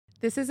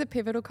This is a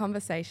Pivotal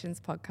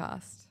Conversations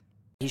podcast.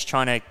 He's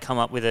trying to come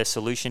up with a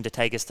solution to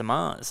take us to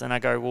Mars. And I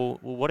go, well,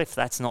 what if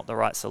that's not the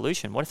right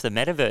solution? What if the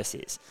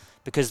metaverse is?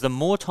 Because the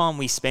more time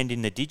we spend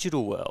in the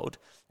digital world,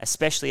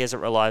 especially as it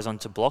relies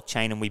onto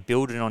blockchain and we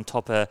build it on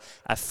top of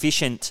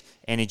efficient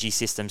energy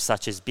systems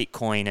such as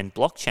Bitcoin and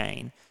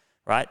blockchain,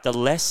 right? The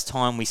less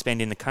time we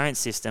spend in the current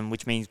system,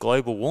 which means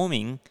global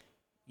warming,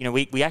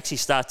 we actually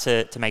start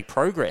to make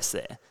progress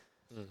there,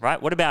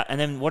 right? What about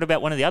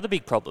one of the other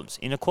big problems,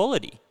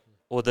 inequality?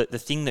 Or the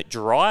thing that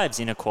drives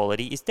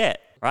inequality is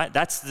debt, right?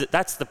 That's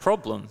the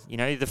problem.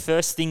 The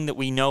first thing that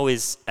we know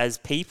is as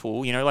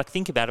people,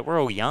 think about it, we're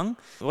all young.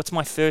 What's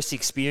my first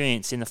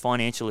experience in the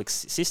financial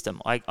system?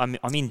 I'm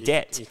in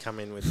debt. You come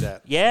in with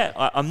debt. Yeah,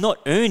 I'm not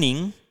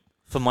earning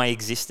for my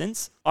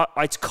existence.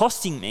 It's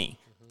costing me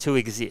to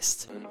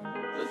exist.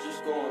 Let's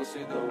just go and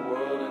see the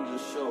world and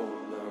just show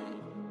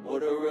them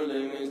what it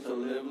really means to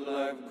live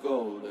life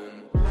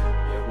golden.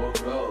 Yeah, we're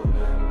golden,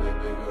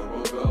 baby girl,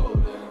 we're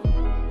golden.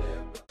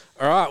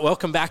 All right,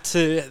 welcome back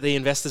to the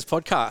Investors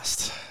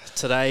Podcast.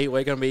 Today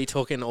we're going to be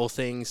talking all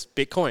things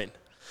Bitcoin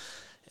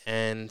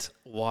and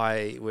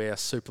why we're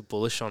super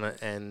bullish on it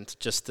and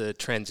just the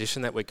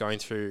transition that we're going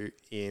through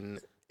in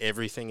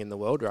everything in the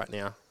world right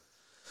now.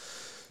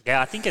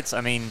 Yeah, I think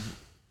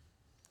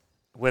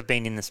we've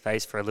been in the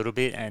space for a little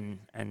bit and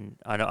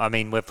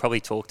we've probably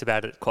talked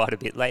about it quite a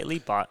bit lately,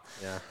 but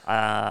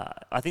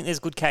I think there's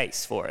good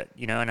case for it,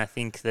 and I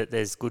think that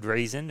there's good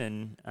reason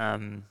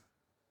and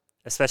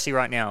especially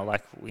right now,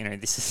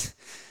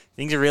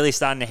 things are really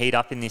starting to heat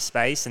up in this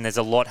space and there's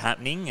a lot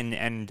happening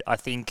and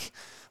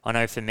I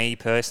know for me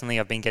personally,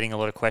 I've been getting a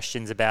lot of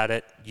questions about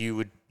it.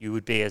 You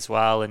would be as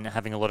well and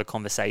having a lot of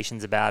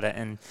conversations about it.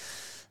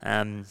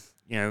 And,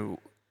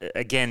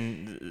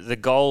 again, the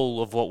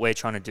goal of what we're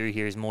trying to do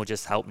here is more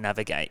just help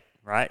navigate,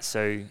 right?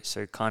 So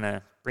kind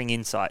of bring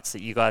insights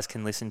that you guys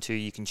can listen to,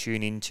 you can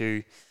tune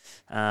into,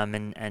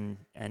 and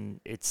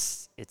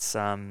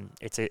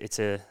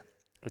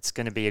it's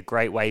going to be a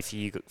great way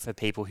for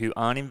people who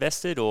aren't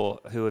invested or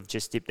who have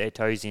just dipped their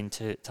toes in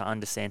to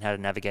understand how to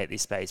navigate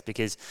this space.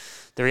 Because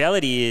the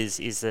reality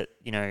is that,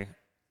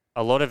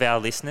 a lot of our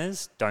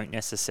listeners don't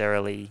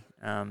necessarily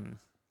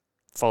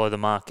follow the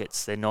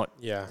markets. They're not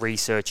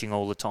researching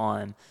all the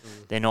time.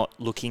 They're not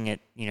looking at,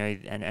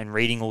 and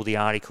reading all the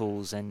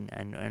articles and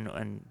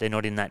they're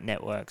not in that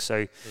network.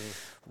 So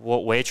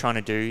what we're trying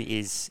to do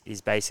is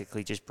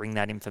basically just bring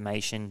that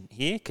information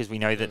here because we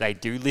know that they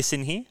do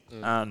listen here.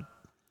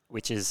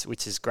 Which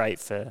is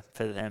great for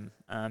them,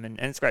 and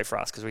it's great for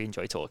us because we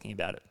enjoy talking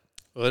about it.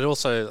 Well,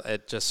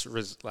 it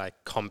just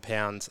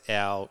compounds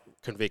our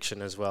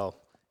conviction as well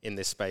in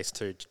this space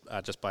too,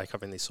 just by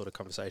having these sort of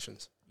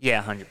conversations.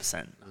 Yeah,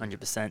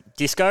 100%.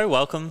 Disco,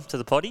 welcome to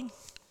the potty.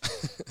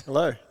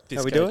 Hello, Disco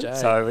how we doing? J.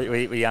 So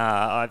we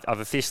are. I've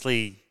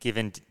officially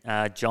given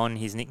John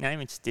his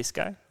nickname. It's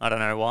Disco. I don't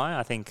know why.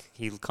 I think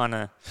he'll kind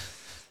of,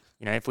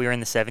 if we were in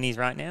the 70s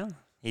right now,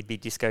 he'd be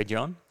Disco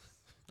John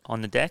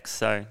on the deck,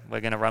 so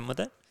we're going to run with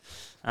it.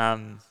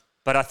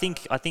 But I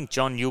think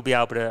John, you'll be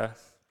able to,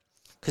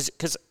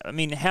 because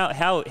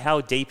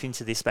how deep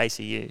into this space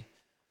are you?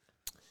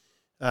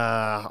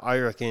 I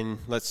reckon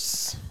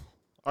 10%.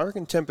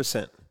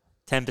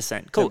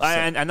 10%. Cool.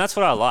 10%. And that's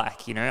what I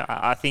like.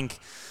 I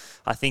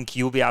think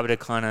you'll be able to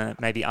kind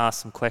of maybe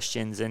ask some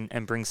questions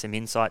and bring some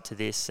insight to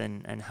this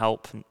and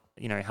help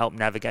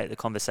navigate the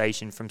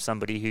conversation from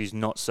somebody who's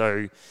not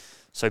so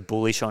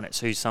bullish on it.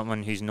 So who's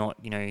someone who's not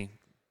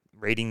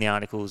reading the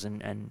articles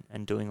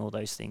and doing all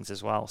those things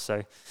as well.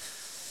 So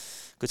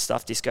good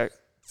stuff, Disco.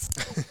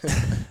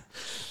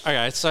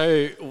 Okay,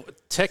 so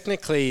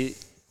technically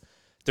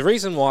the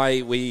reason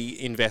why we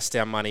invest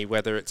our money,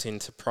 whether it's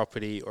into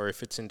property or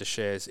if it's into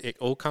shares, it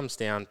all comes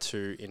down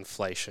to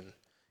inflation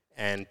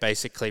and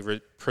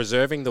basically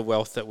preserving the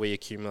wealth that we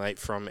accumulate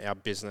from our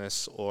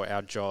business or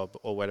our job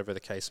or whatever the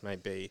case may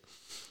be.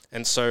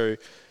 And so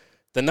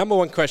the number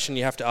one question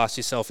you have to ask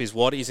yourself is,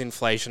 what is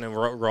inflation and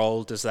what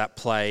role does that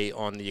play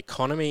on the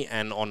economy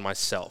and on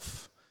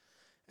myself?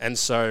 And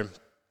so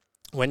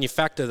when you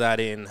factor that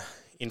in,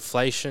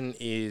 inflation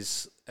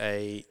is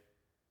a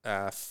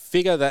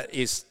figure that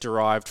is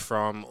derived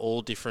from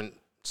all different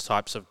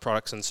types of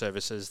products and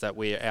services that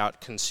we are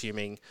out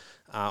consuming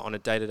on a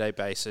day-to-day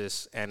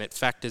basis, and it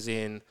factors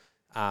in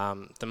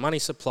the money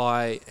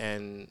supply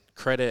and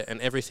credit and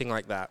everything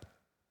like that.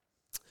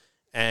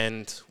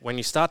 And when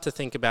you start to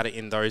think about it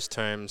in those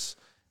terms,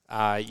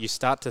 you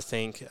start to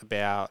think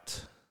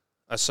about...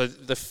 so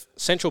the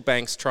central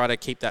banks try to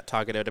keep that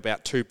target at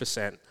about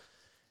 2%.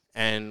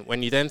 And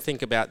when you then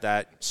think about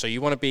that, so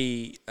you want to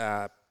be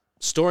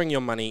storing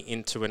your money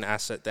into an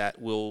asset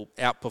that will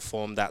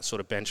outperform that sort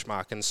of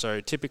benchmark. And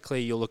so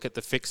typically you'll look at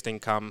the fixed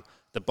income,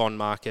 the bond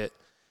market.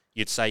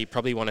 You'd say you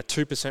probably want a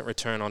 2%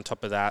 return on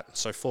top of that,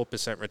 so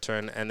 4%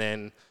 return. And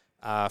then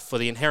for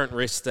the inherent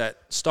risks that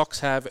stocks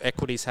have,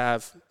 equities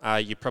have,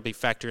 you probably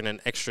factor in an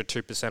extra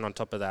 2% on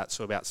top of that,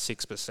 so about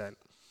 6%.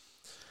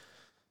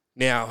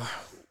 Now,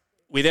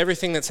 with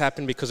everything that's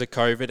happened because of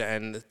COVID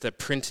and the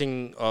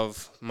printing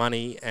of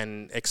money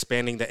and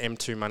expanding the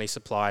M2 money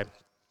supply,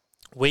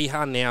 we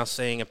are now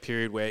seeing a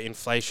period where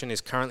inflation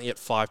is currently at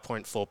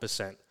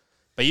 5.4%.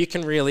 But you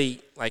can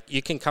really,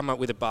 you can come up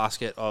with a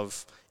basket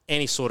of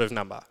any sort of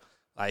number.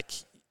 Like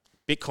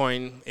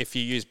Bitcoin, if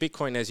you use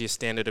Bitcoin as your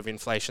standard of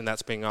inflation,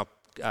 that's been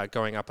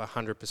going up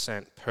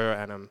 100% per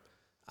annum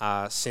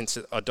since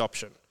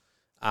adoption.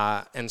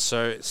 And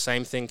so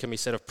same thing can be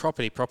said of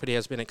property. Property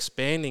has been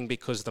expanding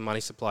because the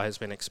money supply has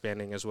been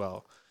expanding as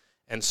well.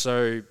 And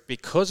so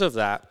because of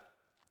that,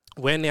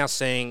 we're now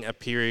seeing a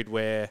period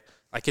where,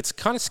 it's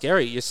kind of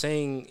scary. You're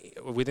seeing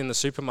within the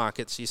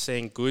supermarkets, you're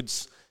seeing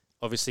goods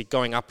obviously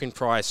going up in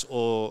price,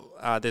 or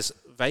there's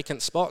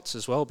vacant spots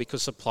as well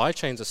because supply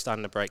chains are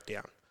starting to break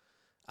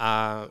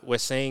down. We're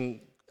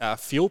seeing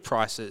fuel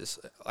prices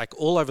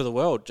all over the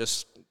world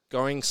just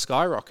going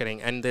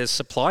skyrocketing, and there's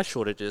supply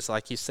shortages.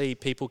 You see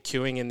people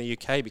queuing in the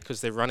UK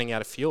because they're running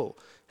out of fuel,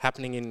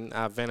 happening in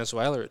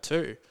Venezuela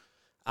too.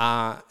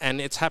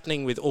 And it's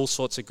happening with all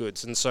sorts of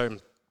goods. And so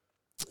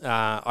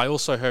I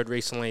also heard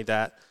recently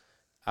that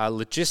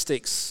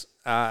logistics,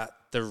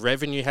 the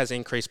revenue has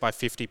increased by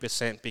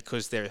 50%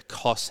 because their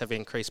costs have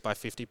increased by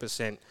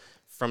 50%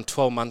 from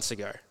 12 months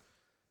ago.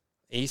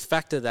 You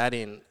factor that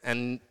in,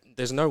 and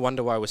there's no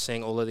wonder why we're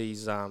seeing all of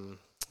these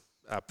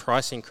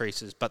price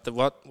increases. But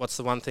what's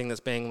the one thing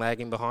that's being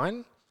lagging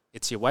behind?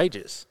 It's your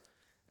wages.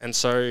 And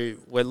so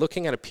we're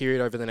looking at a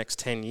period over the next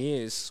 10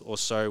 years or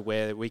so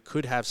where we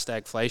could have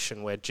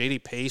stagflation, where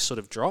GDP sort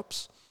of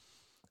drops.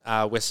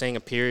 We're seeing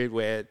a period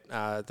where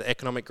the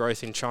economic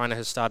growth in China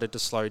has started to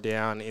slow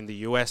down. In the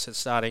US, it's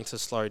starting to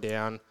slow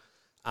down.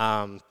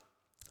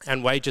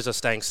 And wages are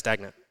staying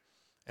stagnant.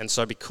 And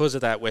so because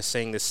of that, we're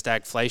seeing this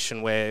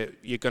stagflation where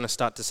you're going to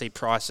start to see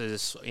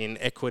prices in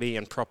equity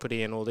and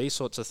property and all these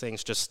sorts of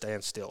things just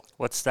stand still.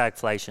 What's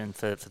stagflation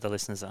for the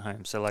listeners at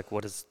home? So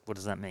what does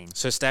that mean?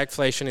 So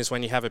stagflation is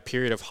when you have a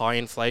period of high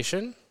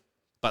inflation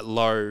but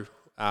low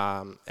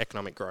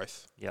economic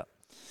growth. Yeah.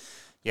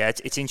 Yeah,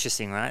 it's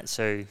interesting, right?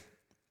 So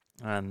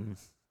because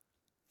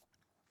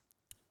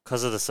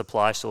of the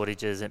supply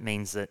shortages, it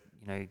means that,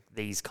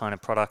 these kind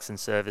of products and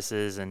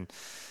services and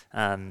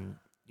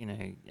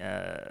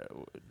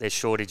there's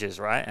shortages,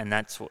 right? And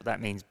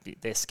that means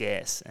they're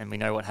scarce. And we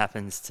know what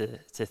happens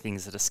to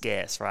things that are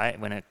scarce, right?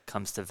 When it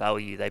comes to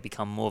value, they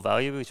become more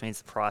valuable, which means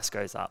the price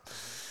goes up.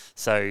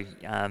 So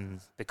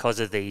because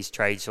of these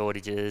trade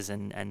shortages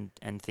and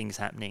things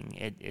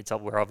happening,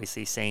 we're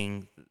obviously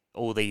seeing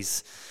all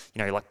these,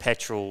 like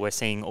petrol, we're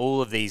seeing all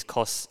of these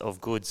costs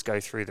of goods go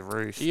through the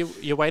roof.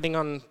 You're waiting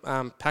on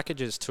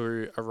packages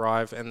to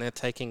arrive, and they're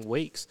taking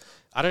weeks.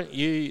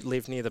 You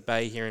live near the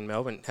bay here in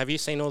Melbourne. Have you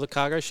seen all the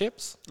cargo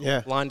ships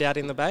lined out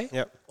in the bay?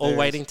 Yep. All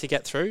waiting to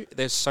get through?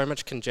 There's so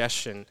much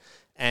congestion.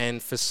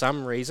 And for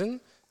some reason,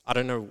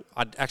 I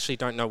actually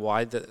don't know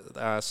why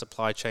the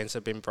supply chains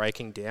have been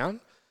breaking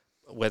down.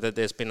 Whether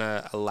there's been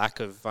a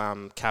lack of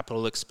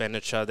capital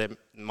expenditure, there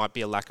might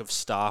be a lack of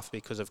staff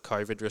because of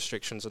COVID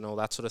restrictions and all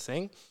that sort of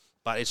thing.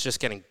 But it's just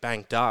getting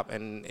banked up,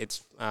 and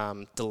it's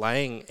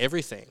delaying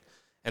everything.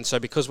 And so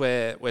because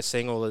we're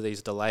seeing all of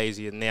these delays,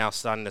 you're now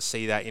starting to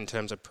see that in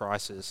terms of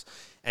prices.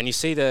 And you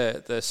see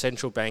the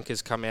central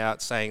bankers come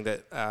out saying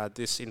that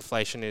this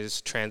inflation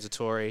is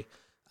transitory,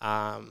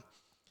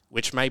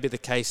 which may be the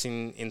case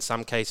in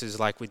some cases,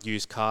 like with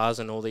used cars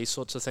and all these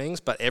sorts of things.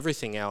 But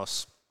everything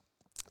else,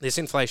 this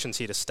inflation's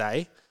here to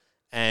stay.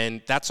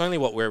 And that's only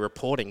what we're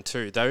reporting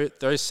too.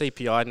 Those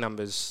CPI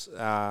numbers,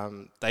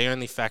 they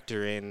only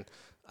factor in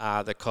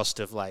the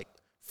cost of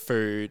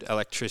food,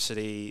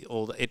 electricity,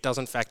 it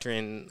doesn't factor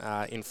in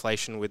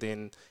inflation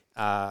within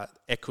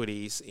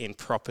equities, in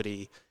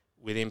property,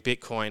 within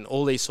Bitcoin,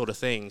 all these sort of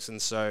things.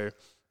 And so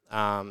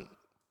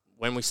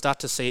when we start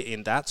to see it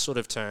in that sort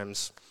of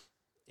terms,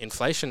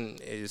 inflation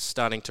is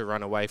starting to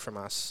run away from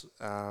us,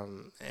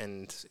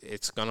 and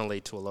it's going to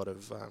lead to a lot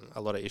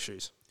of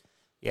issues.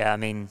 Yeah, I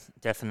mean,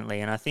 definitely.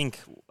 And I think,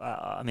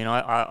 I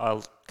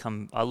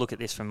look at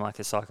this from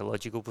a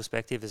psychological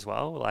perspective as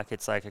well.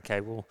 It's okay,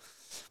 well,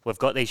 we've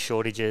got these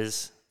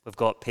shortages, we've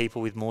got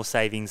people with more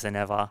savings than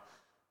ever,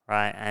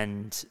 right?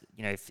 And,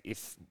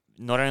 if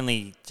not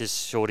only does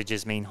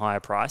shortages mean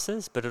higher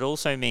prices, but it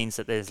also means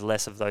that there's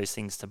less of those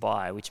things to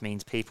buy, which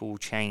means people will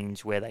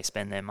change where they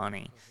spend their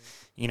money,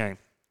 and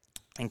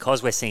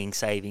because we're seeing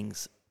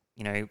savings,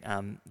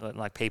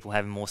 people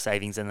having more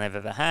savings than they've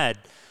ever had,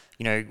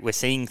 we're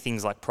seeing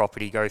things like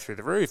property go through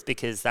the roof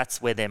because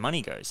that's where their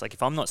money goes.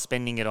 If I'm not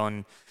spending it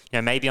on,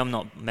 maybe I'm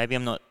not,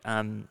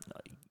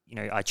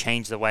 I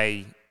change the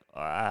way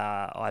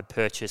I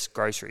purchase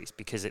groceries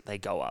because they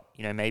go up.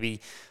 Maybe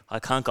I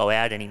can't go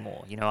out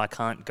anymore. I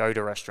can't go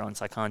to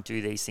restaurants. I can't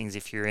do these things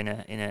if you're in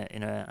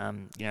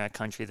a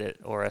country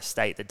or a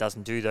state that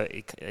doesn't do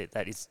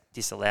that is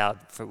disallowed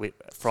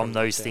from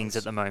those things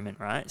at the moment,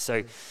 right?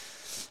 So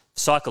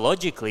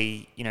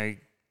psychologically,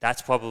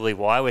 that's probably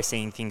why we're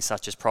seeing things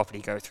such as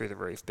property go through the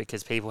roof,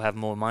 because people have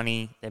more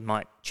money. They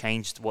might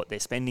change what they're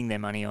spending their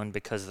money on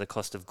because of the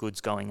cost of goods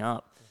going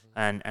up,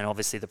 and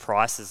obviously the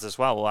prices as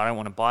well. Well, I don't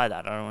want to buy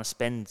that. I don't want to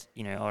spend,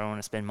 I don't want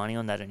to spend money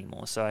on that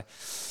anymore. So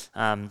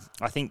I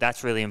think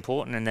that's really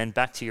important. And then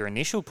back to your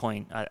initial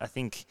point, I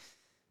think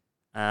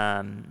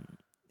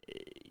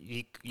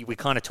we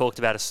kind of talked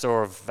about a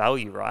store of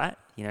value, right?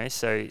 You know,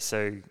 so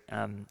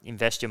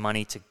invest your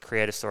money to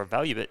create a store of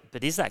value,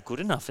 but is that good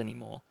enough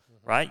anymore?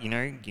 Right, you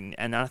know,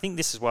 and I think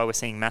this is why we're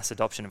seeing mass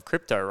adoption of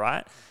crypto,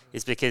 right?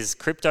 Is because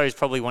crypto is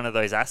probably one of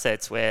those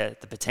assets where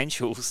the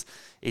potentials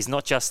is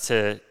not just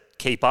to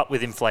keep up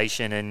with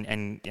inflation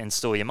and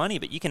store your money,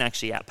 but you can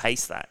actually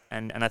outpace that.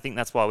 And I think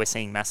that's why we're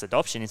seeing mass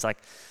adoption. It's like,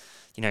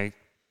 you know,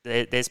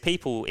 there's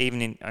people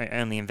even in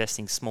only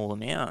investing small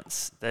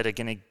amounts that are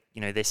going to, you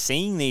know, they're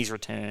seeing these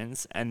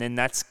returns, and then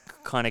that's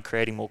kind of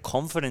creating more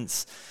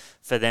confidence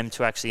for them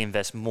to actually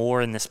invest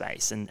more in the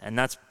space, and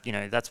that's, you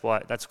know, that's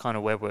kind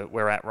of where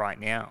we're at right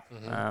now,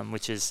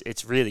 which is,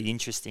 it's really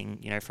interesting,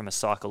 you know, from a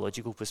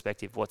psychological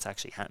perspective, what's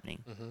actually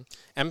happening.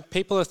 And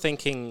people are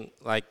thinking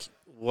like,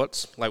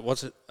 what's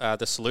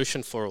the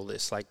solution for all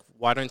this? Like,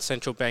 why don't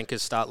central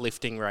bankers start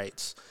lifting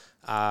rates,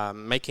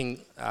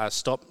 making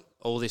stop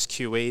all this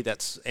QE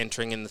that's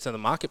entering into the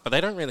market? But they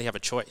don't really have a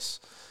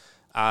choice.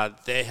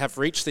 They have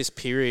reached this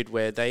period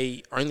where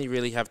they only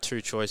really have two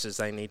choices.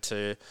 They need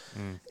to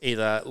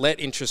either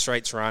let interest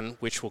rates run,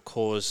 which will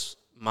cause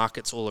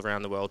markets all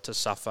around the world to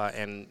suffer,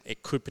 and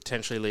it could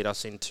potentially lead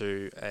us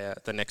into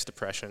the next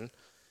depression.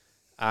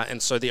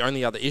 And so the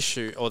only other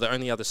issue, or the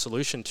only other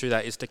solution to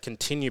that, is to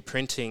continue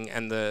printing,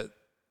 and the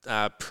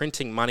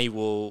printing money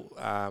will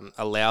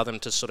allow them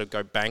to sort of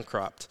go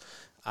bankrupt,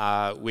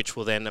 which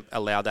will then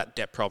allow that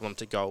debt problem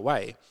to go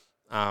away.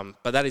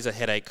 But that is a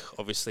headache,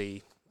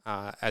 obviously,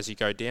 as you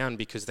go down,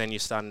 because then you're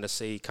starting to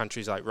see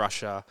countries like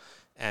Russia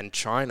and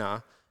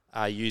China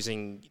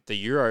using the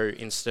euro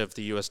instead of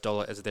the US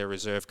dollar as their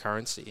reserve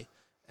currency.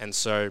 And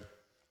so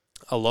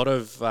a lot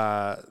of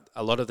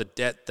the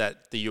debt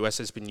that the US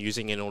has been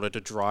using in order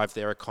to drive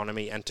their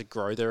economy and to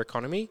grow their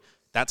economy,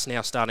 that's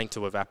now starting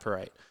to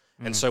evaporate.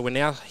 And so we're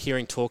now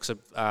hearing talks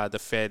of the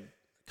Fed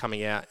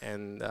coming out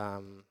and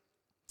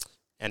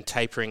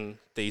tapering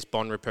these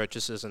bond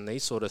repurchases and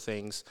these sort of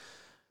things.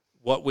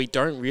 What we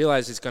don't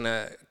realize is going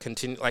to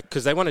continue, like,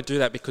 because they want to do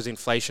that because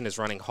inflation is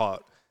running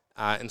hot.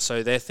 And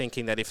so they're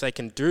thinking that if they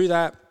can do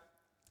that,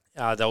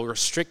 they'll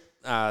restrict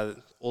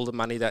all the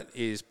money that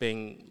is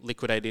being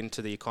liquidated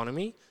into the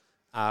economy.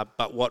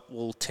 But what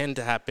will tend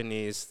to happen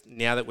is,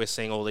 now that we're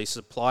seeing all these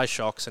supply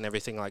shocks and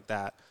everything like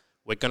that,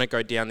 we're going to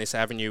go down this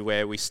avenue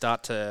where we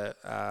start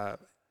to,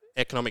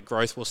 economic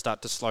growth will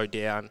start to slow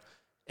down.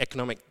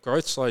 Economic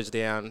growth slows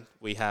down,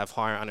 we have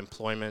higher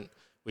unemployment,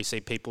 we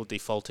see people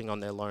defaulting on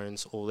their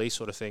loans, all these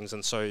sort of things.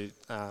 And so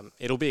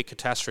it'll be a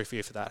catastrophe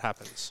if that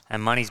happens.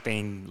 And money's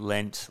been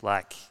lent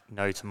like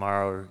no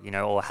tomorrow, you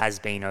know, or has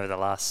been over the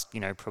last,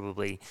 you know,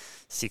 probably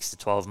 6 to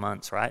 12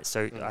 months, right?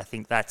 So I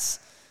think that's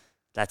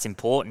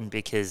important,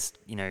 because,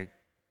 you know,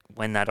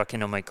 when that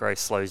economic growth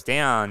slows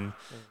down,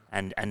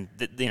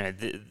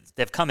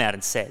 they've come out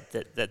and said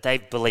that they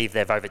believe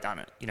they've overdone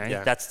it. You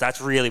know,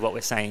 that's really what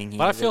we're saying here.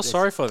 But I feel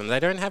sorry for them.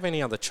 They don't have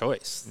any other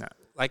choice. No.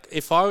 Like,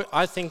 if I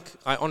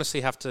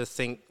honestly have to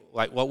think,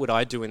 like, what would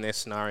I do in their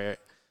scenario?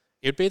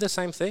 It'd be the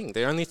same thing.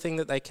 The only thing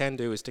that they can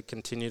do is to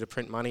continue to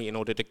print money in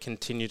order to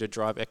continue to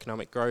drive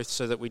economic growth,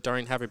 so that we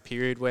don't have a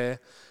period where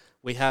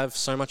we have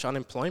so much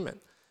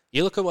unemployment.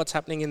 You look at what's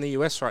happening in the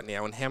US right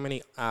now and how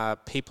many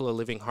people are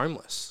living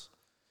homeless,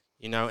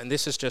 you know, and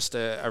this is just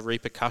a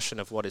repercussion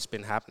of what has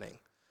been happening.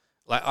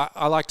 Like,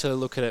 I like to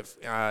look at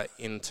it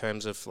in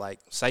terms of, like,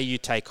 say you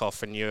take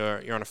off and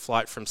you're on a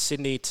flight from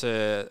Sydney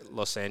to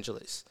Los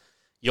Angeles.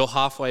 You're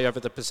halfway over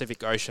the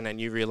Pacific Ocean and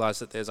you realize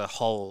that there's a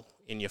hole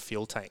in your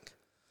fuel tank.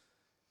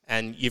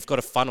 And you've got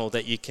a funnel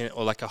that you can,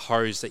 or like a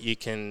hose that you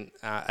can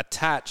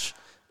attach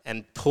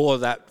and pour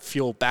that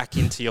fuel back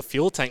into your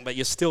fuel tank, but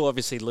you're still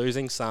obviously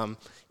losing some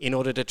in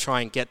order to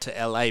try and get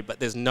to LA, but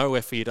there's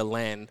nowhere for you to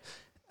land.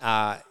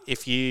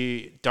 If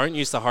you don't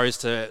use the hose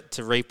to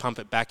repump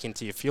it back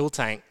into your fuel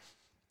tank,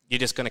 you're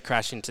just going to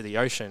crash into the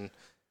ocean.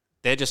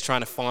 They're just trying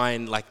to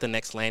find, like, the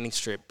next landing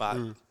strip, but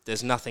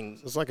there's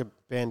nothing. It's like a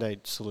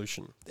Band-Aid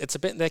solution. It's a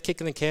bit, they're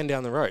kicking the can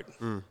down the road.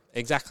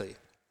 Exactly.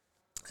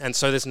 And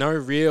so there's no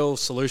real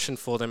solution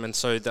for them, and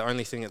so the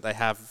only thing that they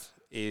have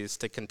is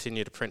to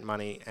continue to print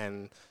money,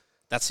 and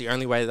that's the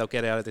only way they'll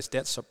get out of this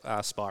debt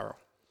spiral.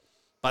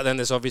 But then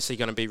there's obviously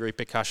going to be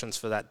repercussions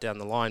for that down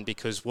the line,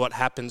 because what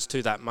happens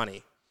to that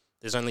money?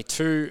 There's only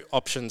two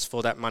options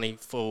for that money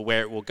for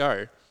where it will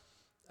go.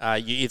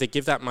 You either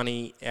give that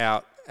money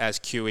out as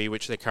QE,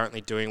 which they're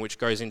currently doing, which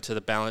goes into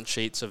the balance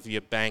sheets of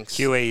your banks.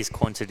 QE is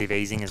quantitative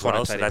easing as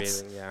well, so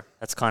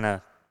that's kind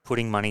of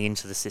putting money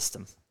into the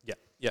system.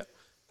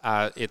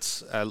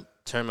 It's a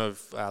term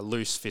of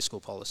loose fiscal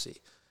policy.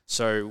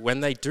 So when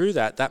they do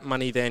that, that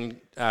money then,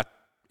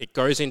 it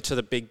goes into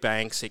the big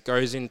banks, it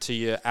goes into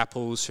your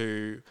Apples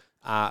who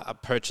are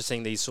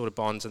purchasing these sort of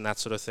bonds and that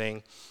sort of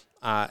thing,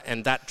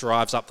 and that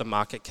drives up the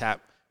market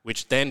cap,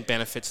 which then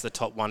benefits the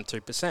top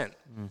 1-2%.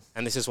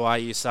 And this is why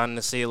you're starting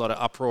to see a lot of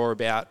uproar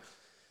about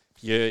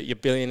your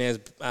billionaires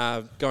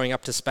going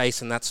up to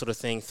space and that sort of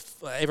thing.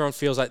 Everyone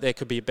feels like there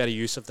could be a better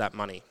use of that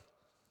money.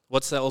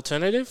 What's the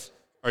alternative?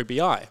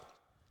 OBI,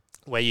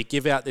 where you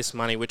give out this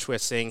money, which we're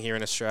seeing here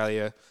in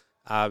Australia.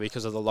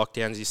 because of the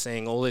lockdowns. You're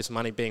seeing all this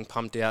money being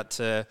pumped out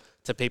to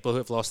people who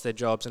have lost their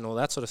jobs and all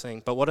that sort of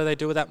thing. But what do they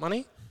do with that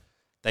money?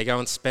 They go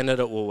and spend it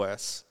at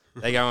Woolworths.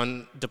 They go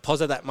and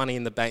deposit that money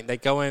in the bank. They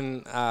go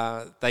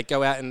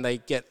out and they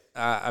get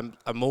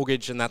a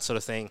mortgage and that sort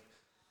of thing.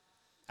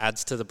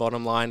 Adds to the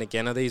bottom line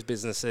again of these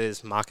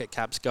businesses. Market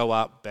caps go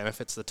up,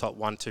 benefits the top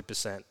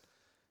 1-2%.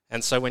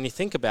 And so when you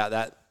think about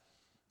that,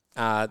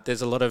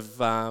 there's a lot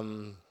of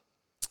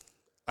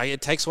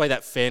it takes away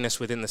that fairness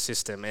within the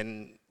system.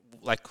 And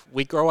like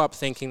we grow up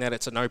thinking that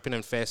it's an open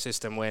and fair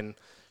system when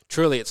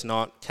truly it's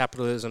not.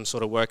 Capitalism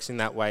sort of works in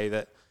that way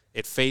that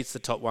it feeds the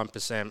top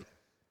 1%.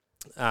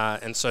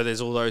 And so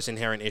there's all those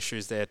inherent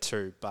issues there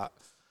too. But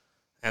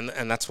and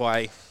that's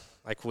why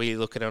like we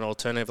look at an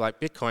alternative like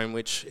Bitcoin,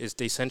 which is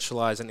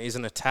decentralized and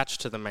isn't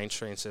attached to the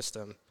mainstream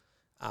system.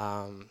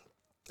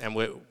 And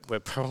we're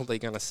probably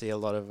going to see a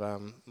lot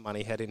of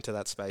money head into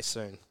that space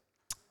soon.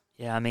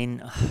 Yeah, I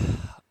mean,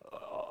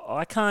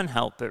 I can't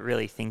help but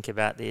really think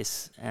about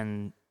this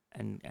and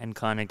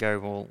kind of go,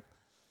 well,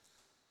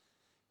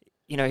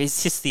 you know,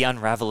 it's just the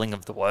unraveling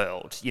of the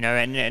world, you know,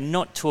 and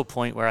not to a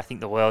point where I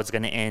think the world's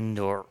going to end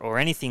or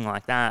anything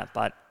like that.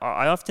 But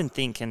I often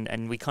think,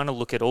 and we kind of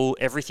look at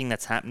everything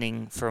that's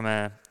happening from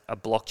a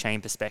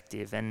blockchain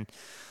perspective, and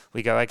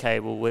we go, okay,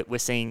 well, we're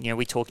seeing, you know,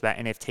 we talked about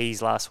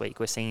NFTs last week.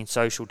 We're seeing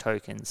social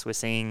tokens. We're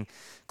seeing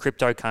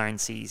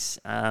cryptocurrencies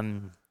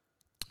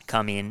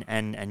come in,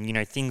 and you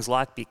know, things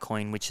like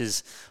Bitcoin, which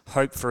is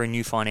hope for a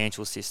new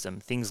financial system.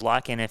 Things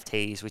like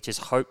NFTs, which is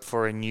hope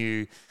for a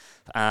new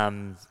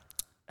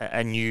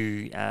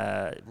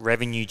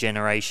revenue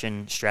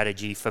generation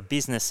strategy for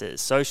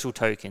businesses. Social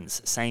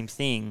tokens, same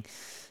thing.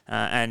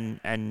 And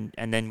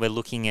then we're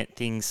looking at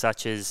things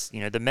such as,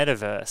 you know, the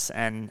metaverse,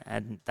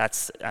 and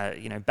that's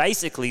you know,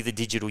 basically the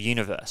digital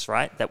universe,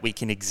 right? That we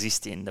can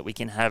exist in, that we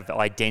can have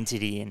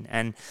identity in.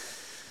 And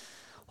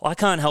I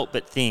can't help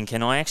but think,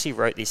 and I actually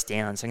wrote this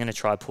down, so I'm going to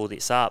try to pull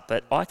this up,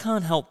 but I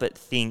can't help but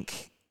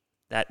think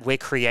that we're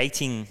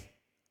creating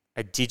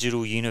a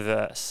digital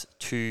universe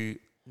to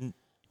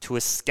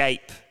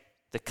escape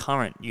the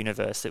current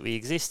universe that we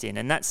exist in.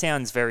 And that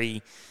sounds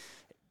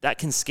that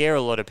can scare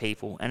a lot of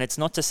people. And it's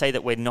not to say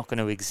that we're not going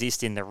to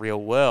exist in the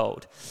real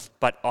world,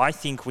 but I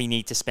think we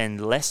need to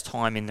spend less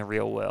time in the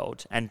real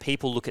world. And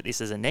people look at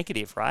this as a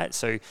negative, right?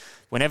 So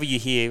whenever you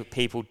hear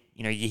people,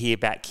 you know, you hear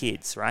about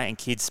kids, right? And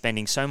kids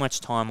spending so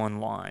much time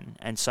online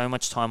and so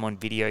much time on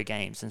video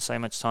games and so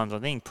much time on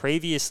things.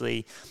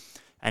 Previously,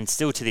 and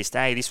still to this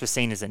day, this was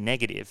seen as a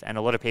negative. And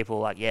a lot of people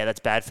are like, yeah,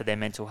 that's bad for their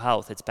mental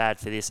health. It's bad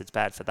for this, it's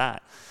bad for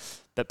that.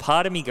 But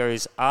part of me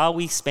goes, are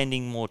we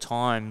spending more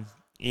time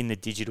in the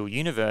digital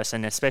universe,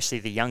 and especially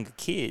the younger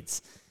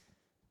kids,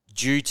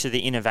 due to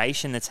the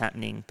innovation that's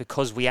happening,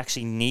 because we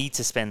actually need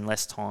to spend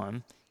less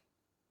time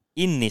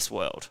in this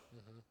world,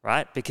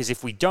 right? Because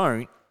if we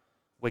don't,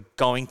 we're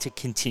going to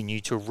continue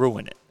to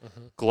ruin it.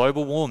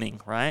 Global warming,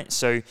 right?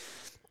 So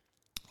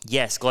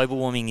yes, global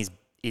warming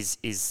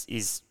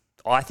is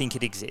I think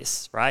it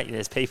exists, right?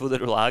 There's people that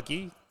will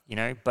argue, you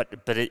know, but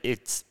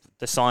it's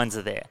the signs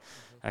are there.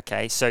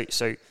 Okay, so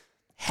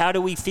how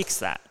do we fix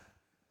that?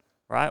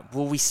 Right?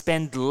 Will we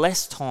spend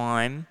less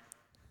time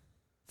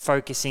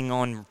focusing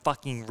on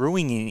fucking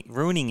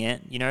ruining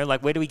it? You know,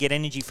 like, where do we get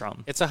energy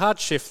from? It's a hard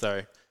shift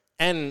though.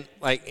 And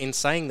like in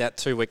saying that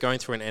too, we're going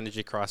through an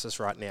energy crisis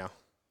right now.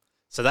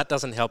 So that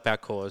doesn't help our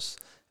cause.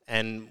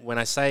 And when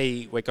I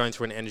say we're going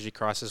through an energy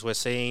crisis, we're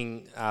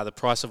seeing the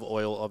price of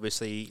oil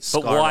obviously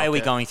skyrocket. But why are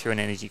we going through an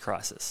energy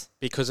crisis?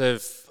 Because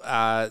of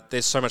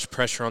there's so much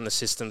pressure on the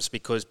systems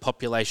because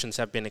populations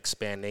have been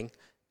expanding.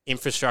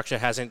 Infrastructure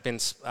hasn't been,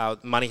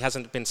 money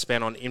hasn't been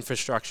spent on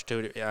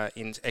infrastructure to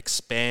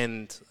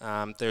expand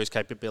those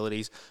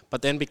capabilities.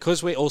 But then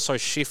because we're also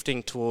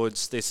shifting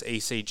towards this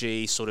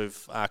ECG sort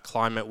of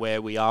climate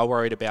where we are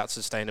worried about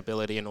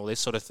sustainability and all this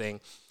sort of thing,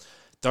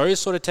 those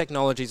sort of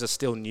technologies are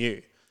still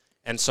new.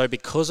 And so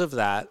because of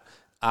that,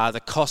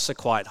 the costs are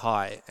quite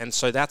high. And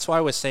so that's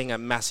why we're seeing a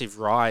massive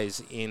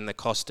rise in the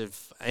cost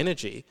of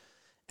energy.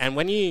 And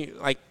when you,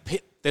 like,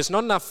 there's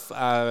not enough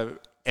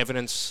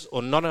evidence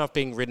or not enough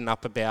being written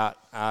up about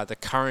the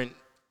current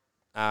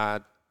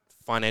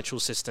financial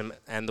system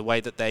and the way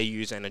that they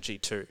use energy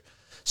too.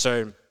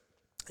 So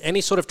any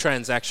sort of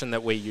transaction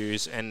that we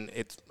use, and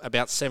it's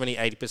about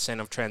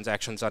 70-80% of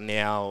transactions are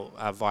now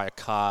via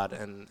card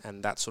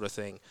and that sort of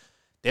thing.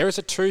 There is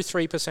a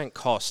 2-3%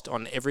 cost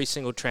on every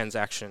single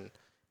transaction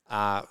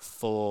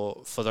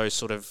for those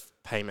sort of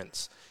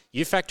payments.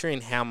 You factor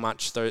in how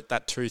much that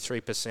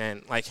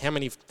 2-3%, like how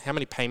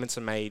many payments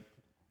are made,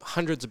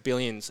 hundreds of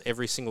billions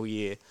every single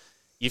year.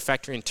 You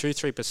factor in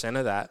 2-3%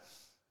 of that,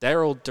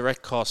 they're all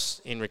direct costs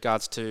in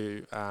regards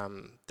to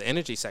the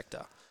energy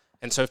sector.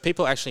 And so if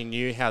people actually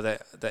knew how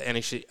the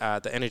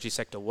energy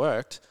sector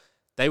worked,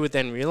 they would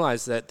then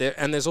realize that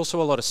there's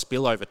also a lot of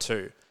spillover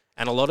too.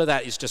 And a lot of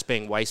that is just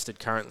being wasted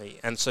currently.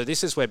 And so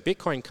this is where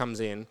Bitcoin comes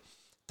in.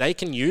 They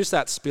can use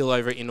that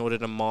spillover in order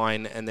to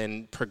mine and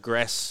then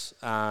progress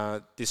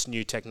this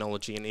new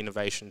technology and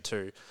innovation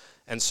too.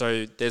 And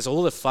so there's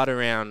all the FUD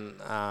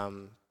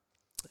around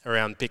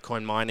around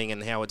Bitcoin mining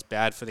and how it's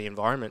bad for the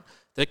environment.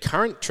 The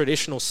current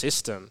traditional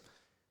system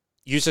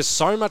uses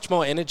so much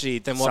more energy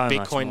than what So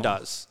much Bitcoin more.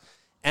 does.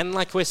 And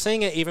like we're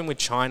seeing it even with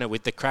China,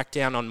 with the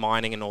crackdown on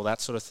mining and all that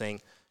sort of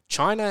thing.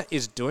 China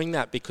is doing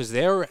that because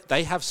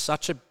they have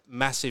such a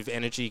massive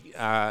energy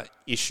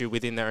issue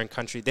within their own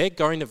country. They're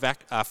going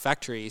to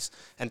factories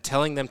and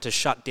telling them to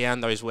shut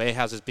down those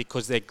warehouses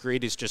because their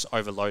grid is just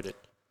overloaded.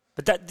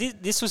 But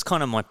this was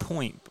kind of my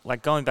point.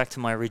 Like going back to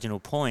my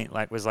original point,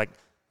 was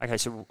okay,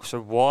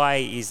 so why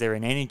is there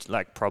an energy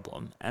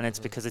problem? And it's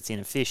because it's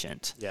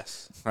inefficient.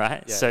 Yes.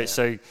 Right. Yeah,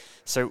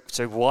 So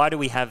why do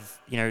we have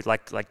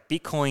like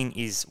Bitcoin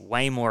is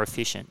way more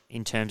efficient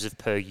in terms of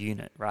per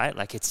unit, right?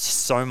 Like it's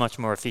just so much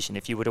more efficient.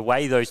 If you were to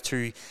weigh those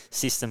two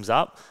systems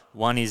up,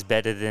 one is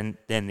better than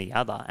the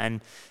other,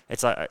 and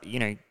it's like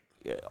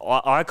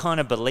I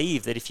kind of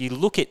believe that if you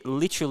look at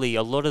literally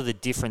a lot of the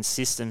different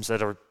systems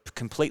that are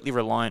completely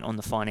reliant on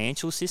the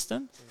financial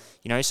system,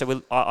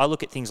 so I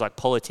look at things like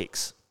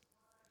politics.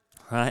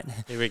 Right.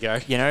 Here we go.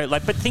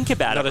 But think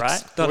about it,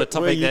 right? Not a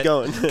topic Where are you that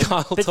going?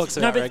 Kyle talks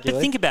about regularly. But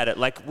think about it.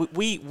 Like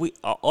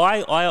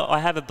I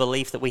have a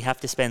belief that we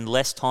have to spend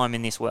less time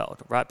in this world,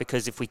 right?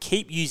 Because if we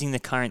keep using the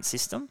current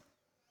system,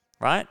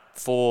 right,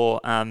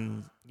 for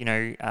the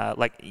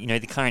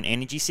current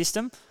energy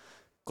system,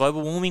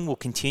 global warming will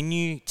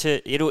continue to.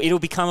 It'll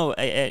become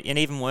an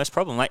even worse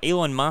problem. Like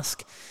Elon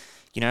Musk.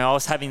 I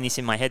was having this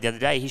in my head the other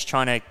day. He's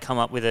trying to come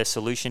up with a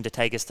solution to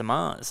take us to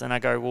Mars. And I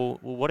go, well,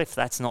 what if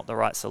that's not the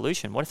right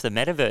solution? What if the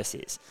metaverse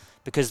is?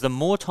 Because the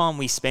more time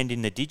we spend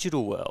in the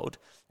digital world,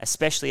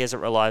 especially as it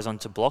relies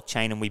onto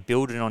blockchain and we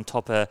build it on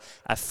top of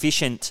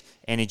efficient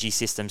energy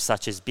systems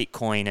such as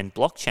Bitcoin and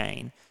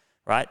blockchain,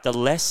 right, the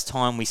less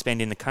time we spend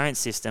in the current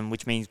system,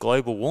 which means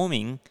global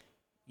warming,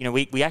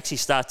 we actually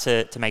start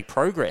to make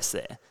progress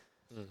there,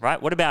 right?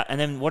 What about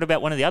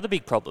one of the other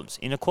big problems,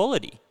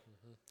 inequality?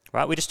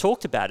 Right, we just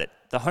talked about it.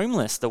 The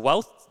homeless, the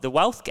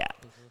wealth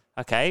gap.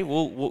 Okay,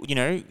 well,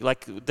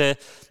 the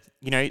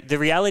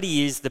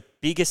reality is the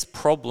biggest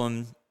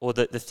problem or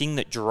the thing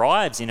that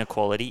drives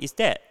inequality is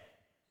debt.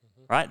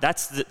 Right,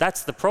 that's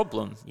the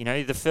problem.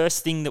 The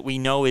first thing that we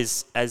know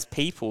is as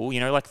people,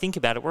 think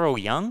about it. We're all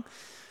young,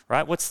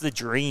 right? What's the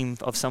dream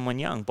of someone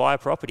young? Buy a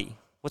property.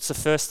 What's the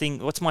first thing?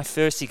 What's my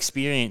first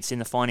experience in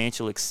the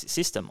financial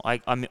system?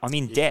 I'm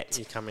in debt.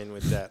 You come in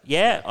with debt.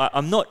 Yeah,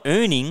 I'm not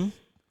earning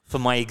for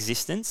my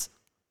existence.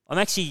 I'm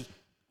actually,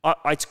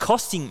 it's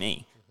costing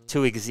me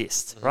to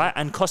exist, right?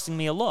 And costing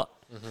me a lot,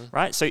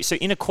 right? So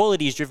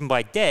inequality is driven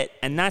by debt,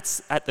 and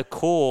that's at the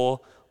core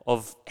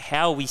of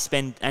how we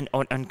spend and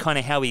kind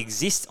of how we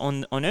exist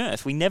on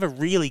Earth. We never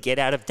really get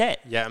out of debt.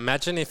 Yeah,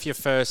 imagine if your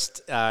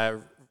first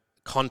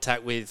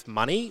contact with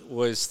money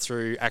was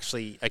through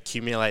actually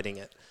accumulating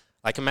it.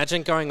 Like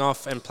imagine going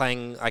off and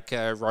playing like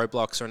a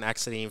Roblox or an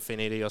Axie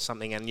Infinity or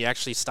something, and you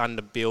actually starting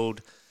to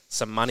build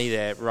some money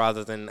there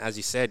rather than, as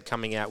you said,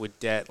 coming out with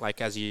debt,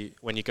 like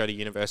when you go to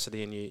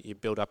university and you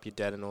build up your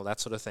debt and all that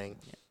sort of thing.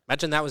 Yeah.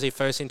 Imagine that was your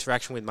first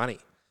interaction with money.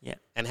 Yeah.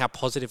 And how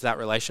positive that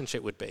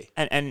relationship would be.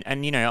 And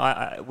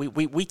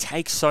we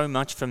take so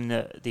much from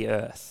the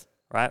earth,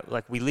 right?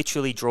 Like we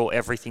literally draw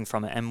everything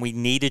from it, and we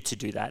needed to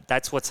do that.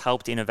 That's what's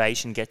helped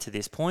innovation get to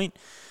this point.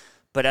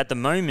 But at the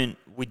moment,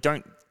 we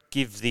don't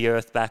give the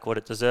earth back what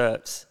it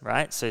deserves,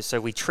 right?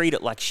 So we treat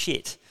it like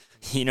shit.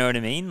 You know what I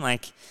mean?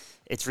 Like,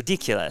 it's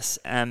ridiculous.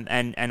 And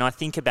I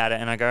think about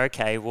it and I go,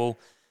 okay, well,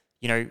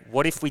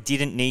 what if we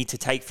didn't need to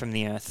take from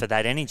the earth for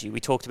that energy? We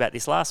talked about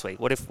this last week.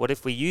 What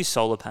if we use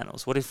solar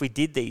panels? What if we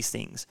did these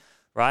things,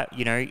 right?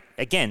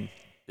 Again,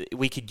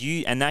 we could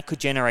use, and that could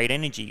generate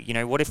energy.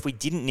 What if we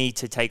didn't need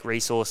to take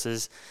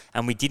resources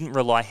and we didn't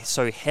rely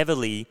so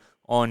heavily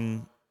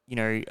on,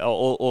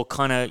 or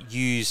kind of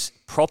use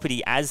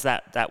property as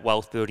that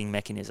wealth building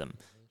mechanism?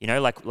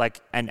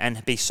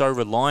 And be so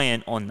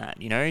reliant on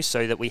that,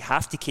 so that we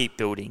have to keep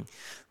building,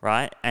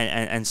 right?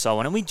 And so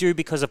on. And we do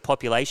because of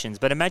populations.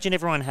 But imagine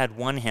everyone had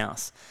one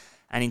house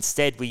and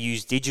instead we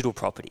use digital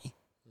property,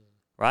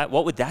 right?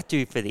 What would that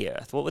do for the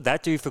earth? What would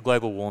that do for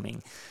global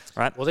warming,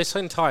 right? Well, this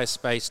entire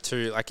space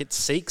too, like it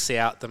seeks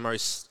out the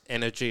most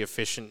energy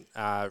efficient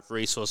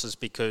resources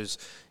because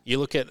you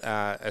look at,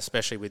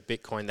 especially with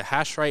Bitcoin, the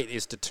hash rate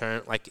is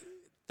determined, like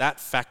that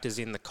factors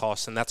in the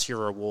cost and that's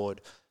your reward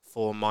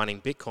for mining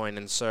Bitcoin.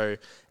 And so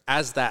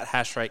as that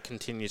hash rate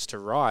continues to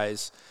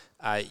rise,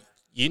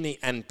 you need,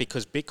 and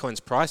because Bitcoin's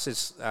price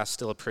is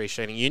still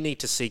appreciating, you need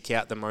to seek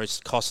out the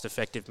most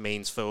cost-effective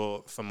means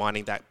for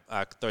mining that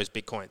those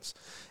Bitcoins.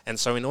 And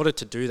so in order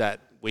to do that,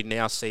 we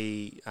now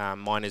see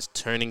miners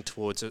turning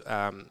towards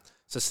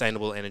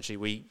sustainable energy.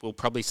 We will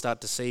probably start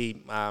to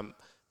see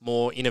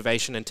more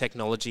innovation and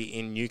technology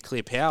in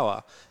nuclear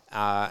power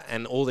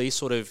and all these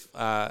sort of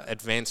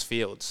advanced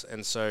fields.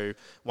 And so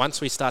once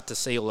we start to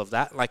see all of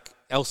that, like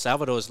El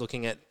Salvador is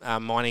looking at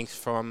mining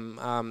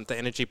from the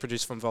energy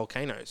produced from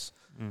volcanoes.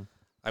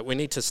 Like we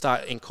need to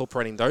start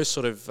incorporating those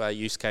sort of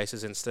use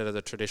cases instead of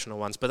the traditional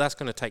ones, but that's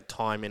going to take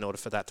time in order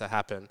for that to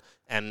happen.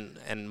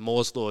 And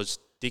Moore's Law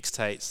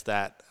dictates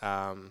that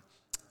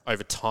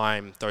over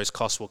time those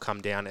costs will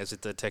come down as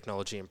the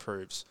technology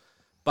improves.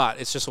 But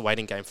it's just a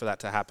waiting game for that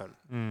to happen.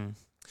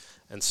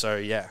 And so,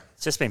 yeah.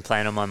 It's just been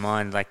playing on my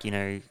mind, like, you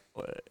know,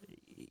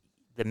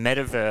 the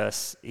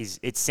metaverse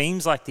it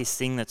seems like this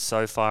thing that's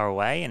so far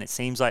away, and it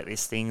seems like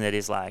this thing that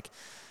is like,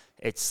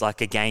 it's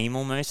like a game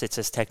almost. It's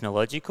just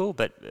technological,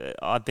 but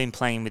I've been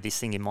playing with this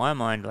thing in my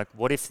mind, like,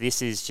 what if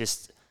this is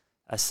just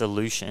a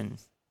solution,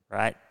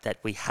 right, that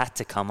we had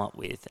to come up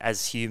with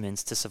as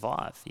humans to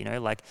survive? You know,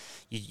 like,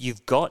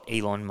 you've got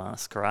Elon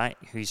Musk, right,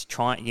 who's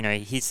trying, you know,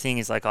 his thing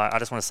is like, I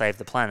just want to save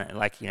the planet.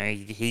 Like, you know,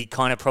 he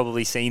kind of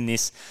probably seen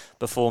this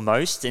before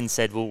most and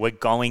said, well, we're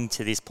going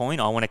to this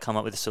point. I want to come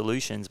up with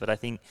solutions. But I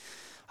think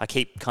I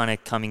keep kind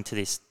of coming to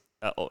this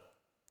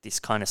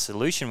kind of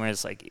solution where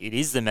it's like, it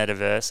is the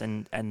metaverse,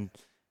 and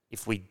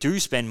if we do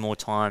spend more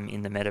time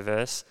in the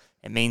metaverse,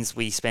 it means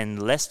we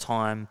spend less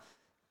time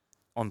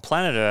on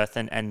planet Earth,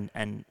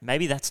 and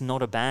maybe that's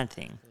not a bad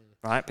thing,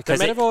 right? Because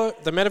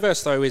the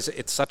metaverse, though,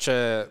 it's such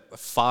a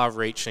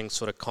far-reaching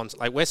sort of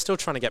concept. Like, we're still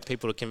trying to get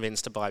people to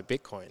convince to buy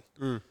Bitcoin,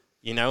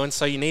 you know, and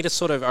so you need to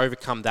sort of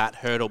overcome that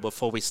hurdle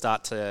before we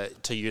start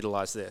to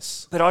utilize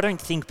this. But I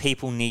don't think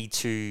people need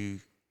to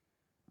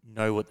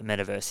know what the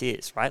metaverse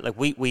is, right? Like,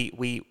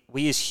 we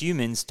as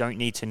humans don't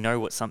need to know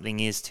what something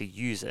is to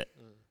use it.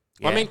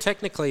 Yeah. I mean,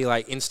 technically,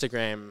 like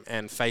Instagram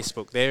and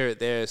Facebook,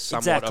 they're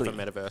somewhat of a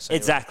metaverse. Anyway.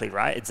 Exactly,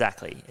 right?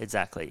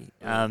 Exactly.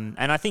 And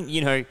I think,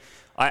 you know,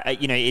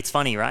 it's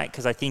funny, right?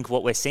 Because I think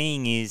what we're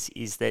seeing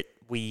is that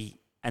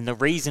and the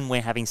reason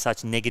we're having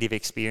such negative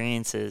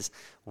experiences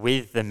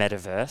with the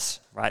metaverse,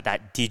 right,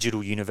 that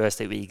digital universe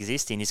that we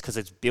exist in, is because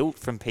it's built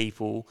from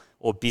people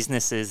or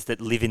businesses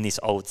that live in this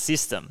old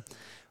system,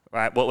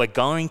 right? What we're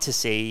going to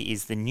see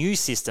is the new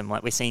system,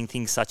 like we're seeing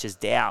things such as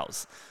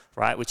DAOs,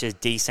 right, which is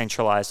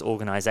decentralized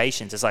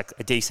organizations. It's like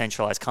a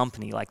decentralized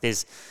company. Like,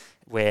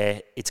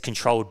 where it's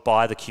controlled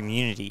by the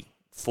community,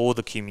 for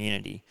the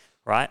community,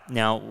 right?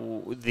 Now,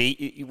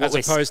 as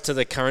opposed to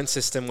the current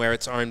system where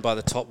it's owned by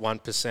the top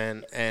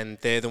 1% and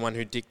they're the one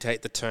who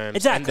dictate the terms.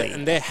 Exactly.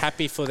 And they're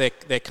happy for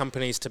their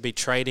companies to be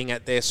trading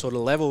at their sort of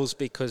levels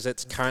because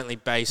it's currently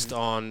based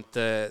on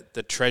the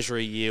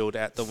treasury yield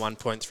at the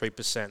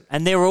 1.3%.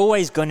 And they're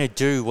always going to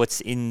do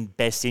what's in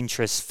best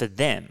interest for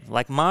them.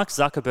 Like, Mark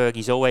Zuckerberg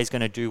is always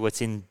going to do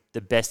what's in the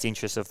best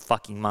interest of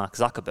fucking Mark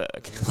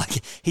Zuckerberg. Like,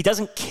 he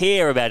doesn't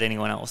care about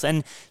anyone else.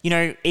 And, you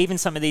know, even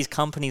some of these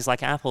companies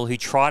like Apple who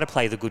try to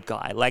play the good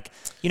guy, like,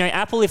 you know,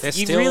 Apple, if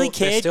you really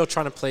cared... They're still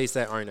trying to please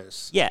their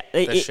owners. Yeah.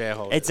 Their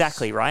shareholders.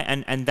 Exactly, right?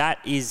 And that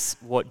is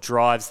what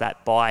drives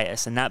that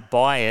bias. And that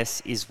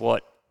bias is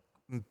what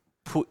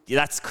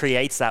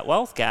creates that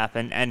wealth gap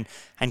and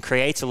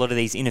creates a lot of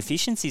these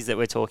inefficiencies that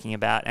we're talking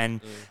about. And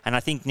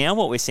I think now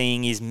what we're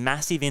seeing is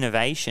massive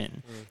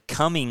innovation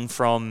coming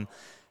from,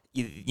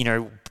 you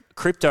know,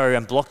 crypto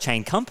and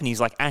blockchain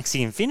companies like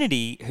Axie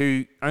Infinity,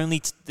 who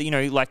only,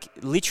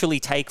 literally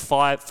take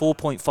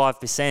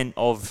 4.5%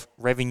 of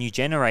revenue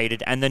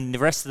generated, and then the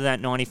rest of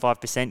that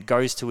 95%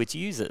 goes to its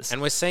users.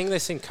 And we're seeing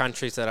this in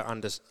countries that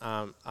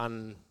are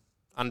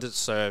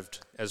underserved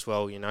as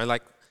well. You know,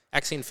 like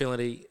Axie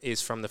Infinity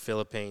is from the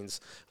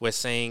Philippines. We're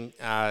seeing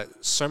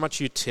so much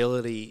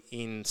utility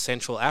in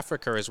Central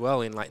Africa as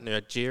well, in like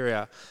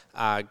Nigeria,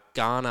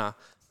 Ghana.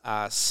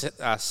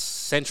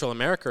 Central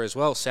America as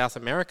well, South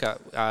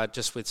America,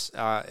 just with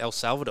El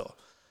Salvador.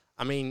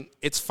 I mean,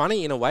 it's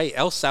funny in a way.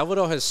 El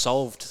Salvador has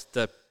solved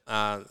the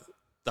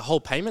whole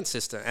payment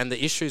system and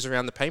the issues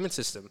around the payment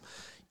system.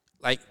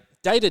 Like,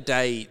 day to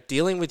day,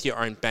 dealing with your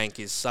own bank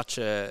is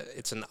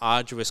it's an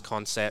arduous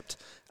concept.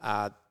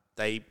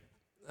 They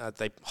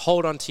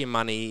hold on to your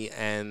money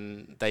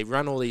and they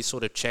run all these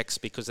sort of checks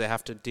because they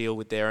have to deal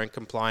with their own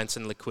compliance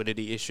and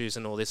liquidity issues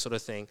and all this sort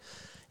of thing.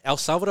 El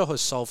Salvador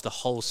has solved the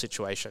whole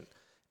situation.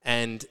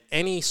 And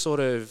any sort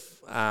of,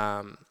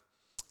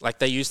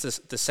 they use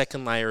the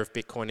second layer of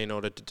Bitcoin in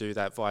order to do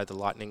that via the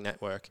Lightning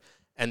Network.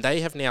 And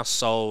they have now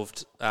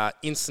solved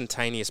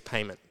instantaneous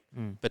payment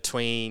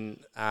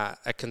between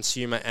a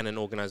consumer and an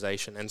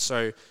organization. And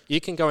so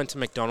you can go into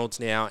McDonald's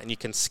now and you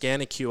can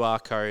scan a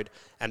QR code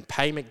and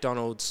pay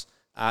McDonald's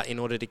in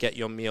order to get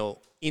your meal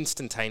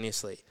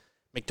instantaneously.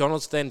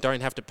 McDonald's then don't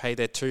have to pay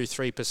their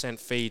 2-3%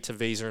 fee to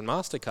Visa and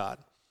MasterCard.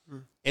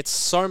 It's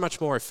so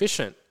much more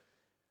efficient,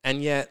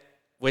 and yet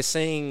we're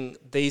seeing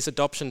these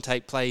adoption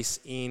take place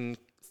in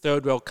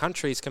third world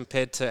countries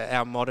compared to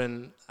our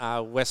modern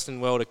Western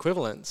world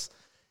equivalents.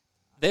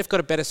 They've got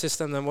a better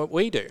system than what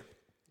we do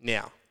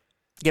now.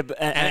 Yeah, but,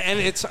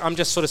 I'm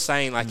just sort of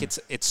saying, like,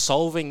 it's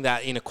solving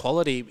that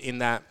inequality in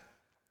that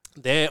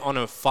they're on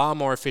a far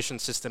more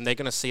efficient system. They're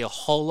going to see a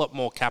whole lot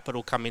more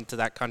capital come into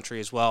that country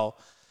as well.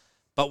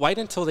 But wait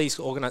until these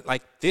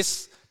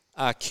this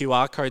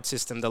QR code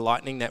system, the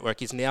Lightning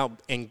Network, is now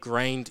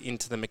ingrained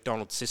into the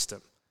McDonald's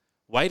system.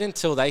 Wait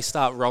until they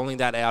start rolling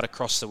that out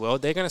across the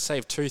world. They're going to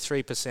save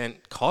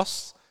 2-3%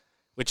 costs,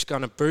 which is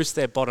going to boost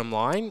their bottom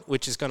line,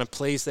 which is going to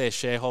please their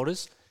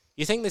shareholders.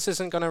 You think this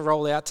isn't going to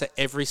roll out to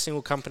every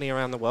single company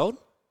around the world?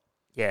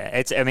 Yeah,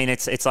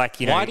 it's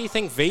like, you know... Why do you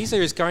think Visa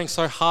is going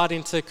so hard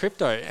into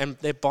crypto and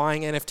they're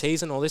buying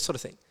NFTs and all this sort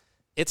of thing?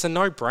 It's a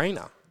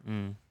no-brainer.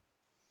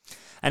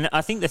 And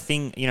I think the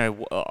thing,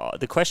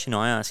 the question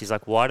I ask is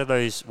like, why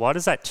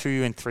does that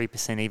 2 and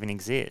 3% even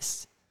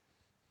exist?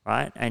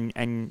 Right?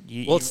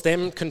 It's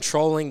them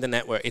controlling the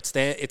network. It's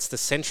the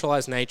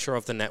centralized nature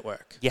of the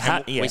network.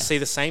 We see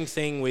the same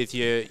thing with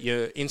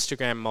your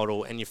Instagram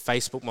model and your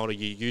Facebook model,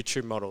 your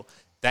YouTube model.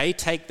 They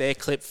take their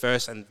clip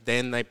first and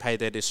then they pay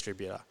their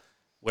distributor.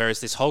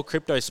 Whereas this whole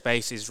crypto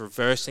space is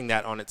reversing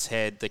that on its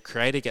head. The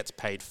creator gets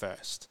paid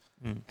first.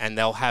 And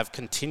they'll have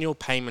continual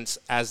payments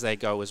as they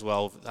go as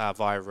well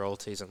via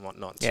royalties and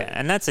whatnot. Yeah,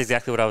 and that's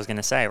exactly what I was going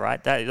to say,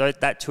 right?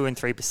 That 2 and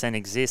 3%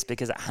 exists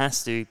because it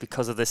has to,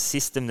 because of the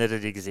system that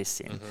it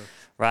exists in,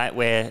 right?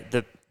 Where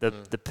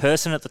the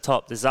person at the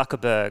top, the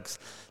Zuckerbergs,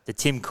 the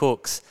Tim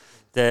Cooks,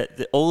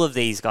 all of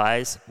these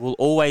guys will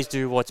always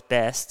do what's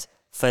best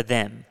for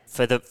them,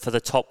 for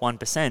the top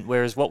 1%.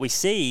 Whereas what we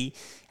see,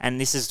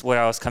 and this is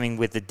where I was coming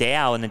with the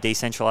DAO and the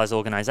decentralized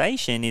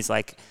organization, is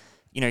like,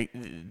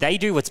 they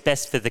do what's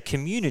best for the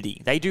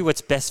community. They do what's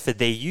best for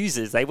their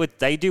users.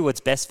 They do what's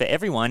best for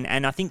everyone.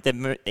 And I think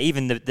that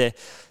even the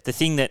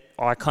thing that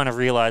I kind of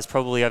realized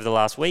probably over the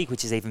last week,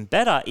 which is even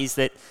better, is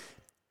that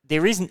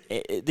there isn't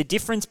the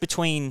difference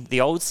between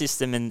the old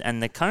system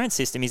and the current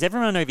system is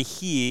everyone over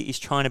here is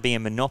trying to be a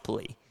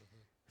monopoly,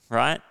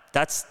 right?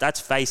 That's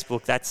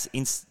Facebook, that's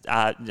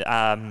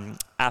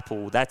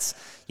Apple, that's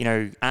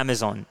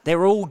Amazon.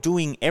 They're all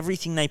doing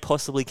everything they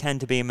possibly can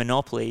to be a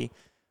monopoly.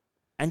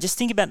 And just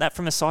think about that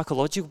from a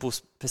psychological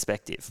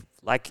perspective.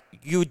 Like,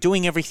 you're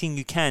doing everything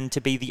you can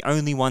to be the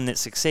only one that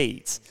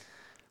succeeds.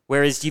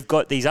 Whereas you've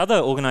got these other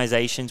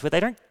organizations where they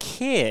don't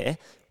care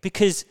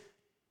because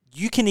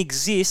you can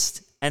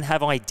exist and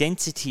have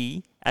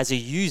identity as a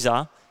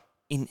user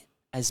in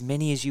as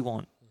many as you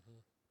want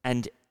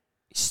and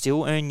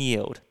still earn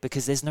yield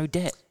because there's no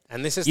debt.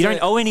 And this is you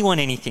don't owe anyone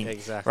anything,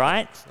 exactly,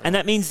 right? Yeah. And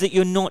that means that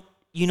you're not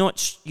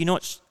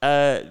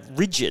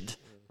rigid.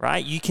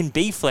 Right? You can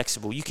be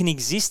flexible. You can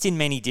exist in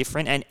many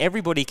different, and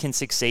everybody can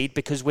succeed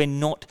because we're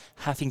not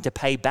having to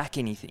pay back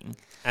anything.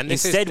 And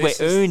instead, we're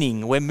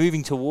earning. We're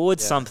moving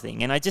towards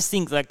something. And I just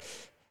think, like,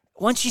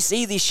 once you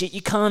see this shit,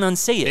 you can't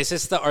unsee it. This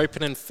is the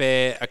open and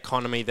fair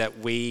economy that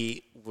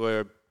we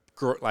were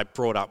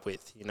brought up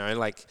with.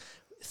 Like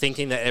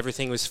thinking that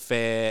everything was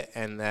fair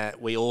and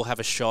that we all have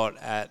a shot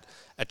at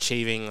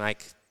achieving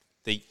like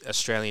the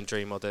Australian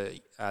dream or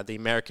the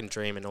American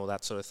dream and all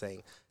that sort of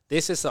thing.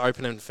 This is the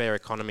open and fair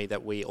economy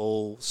that we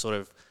all sort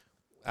of,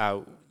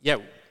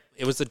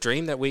 it was the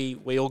dream that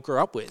we all grew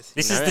up with.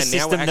 This is the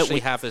system now we actually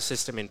have a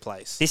system in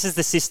place. This is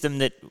the system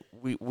that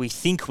we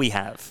think we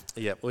have,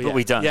 but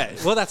we don't. Yeah,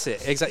 well, that's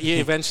it. Exactly.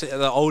 Eventually,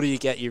 the older you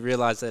get, you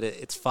realize that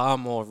it's far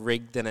more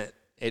rigged than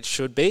it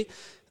should be.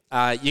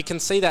 You can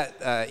see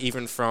that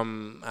even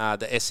from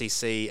the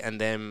SEC and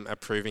them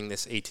approving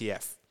this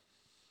ETF.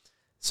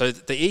 So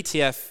the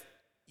ETF...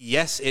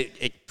 Yes,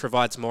 it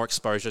provides more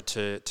exposure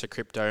to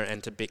crypto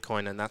and to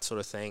Bitcoin and that sort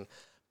of thing,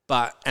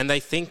 and they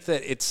think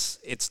that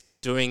it's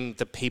doing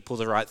the people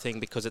the right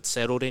thing because it's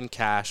settled in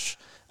cash.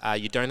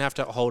 You don't have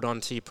to hold on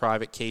to your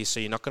private keys,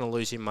 so you're not going to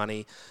lose your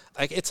money.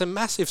 Like, it's a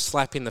massive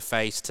slap in the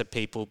face to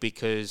people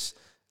because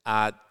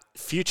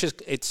futures.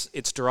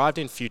 It's derived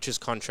in futures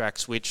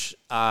contracts, which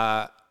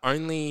are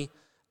they're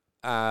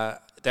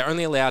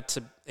only allowed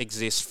to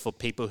exist for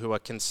people who are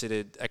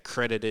considered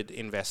accredited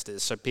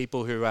investors. So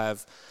people who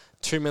have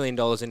 $2 million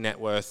in net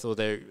worth, or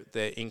their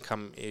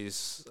income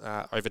is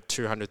over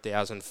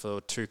 $200,000 for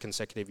 2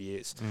 consecutive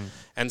years.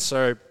 And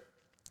so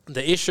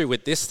the issue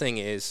with this thing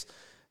is,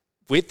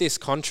 with this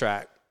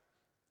contract,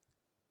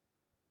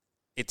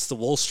 it's the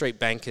Wall Street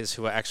bankers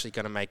who are actually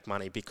going to make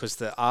money because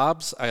the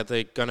ARBs are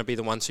going to be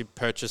the ones who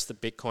purchase the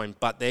Bitcoin,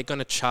 but they're going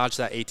to charge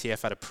that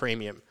ETF at a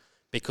premium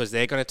because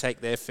they're going to take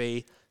their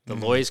fee, the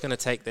lawyer's going to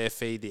take their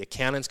fee, the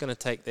accountant's going to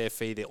take their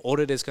fee, the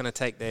auditor's going to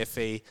take their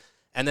fee,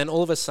 and then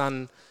all of a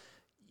sudden...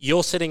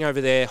 You're sitting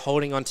over there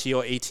holding onto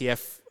your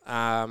ETF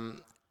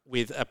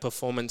with a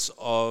performance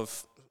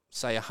of,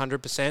 say,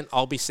 100%.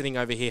 I'll be sitting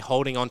over here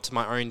holding onto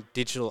my own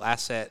digital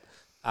asset,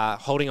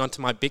 holding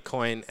onto my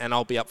Bitcoin, and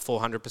I'll be up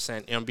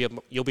 400%.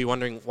 And you'll be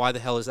wondering, why the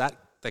hell is that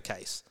the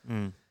case?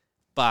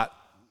 But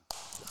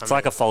it's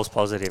like a false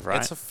positive,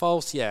 right? It's a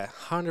false,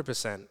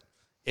 100%.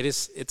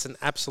 It's an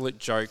absolute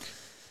joke.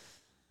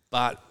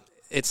 But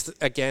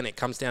it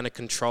comes down to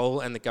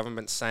control and the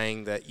government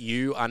saying that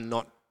you are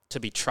not to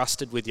be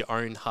trusted with your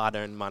own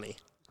hard-earned money.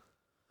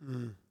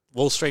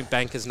 Wall Street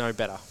bankers know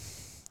better.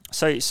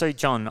 So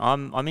John,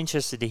 I'm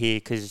interested to hear,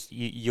 because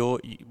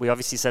we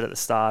obviously said at the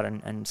start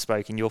and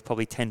spoke, and you're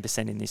probably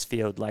 10% in this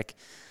field. Like,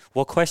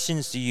 what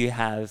questions do you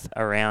have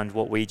around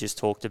what we just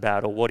talked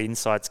about, or what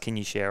insights can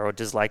you share, or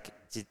just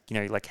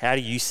how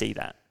do you see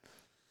that?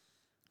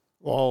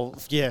 Well,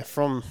 yeah,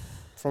 from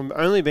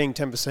only being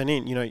 10%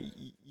 in,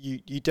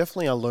 you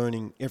definitely are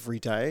learning every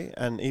day,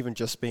 and even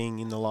just being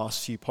in the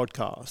last few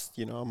podcasts,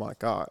 I'm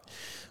like, all right,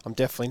 I'm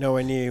definitely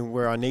nowhere near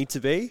where I need to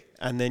be.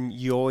 And then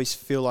you always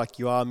feel like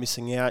you are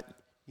missing out.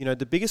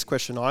 The biggest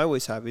question I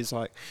always have is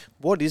like,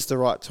 what is the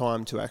right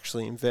time to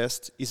actually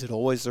invest? Is it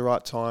always the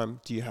right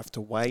time? Do you have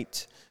to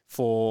wait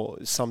for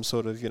some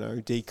sort of,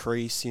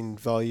 decrease in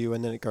value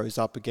and then it goes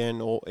up again,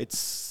 or it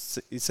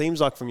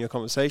seems like from your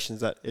conversations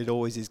that it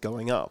always is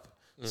going up.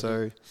 Mm-hmm.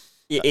 So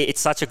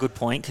it's such a good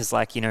point because,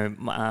 like,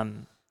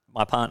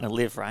 my partner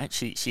Liv, right?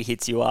 She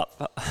hits you up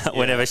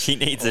whenever she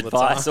needs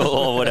advice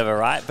or whatever,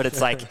 right? But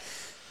it's like,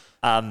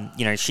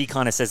 she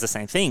kind of says the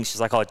same thing. She's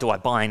like, "Oh, do I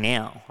buy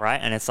now?" Right?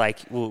 And it's like,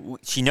 well,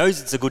 she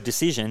knows it's a good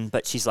decision,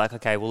 but she's like,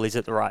 "Okay, well, is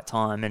it the right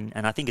time?"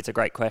 And I think it's a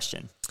great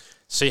question.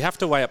 So you have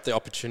to weigh up the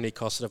opportunity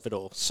cost of it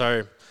all.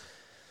 So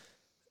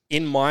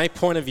in my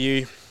point of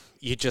view,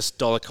 you just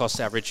dollar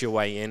cost average your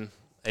way in.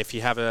 If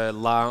you have a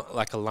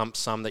lump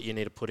sum that you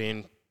need to put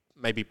in,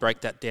 maybe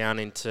break that down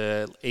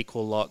into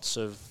equal lots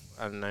of,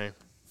 4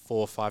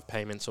 or 5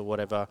 payments or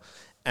whatever.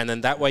 And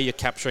then that way you're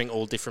capturing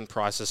all different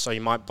prices. So you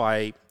might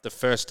buy the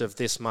first of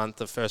this month,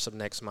 the first of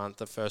next month,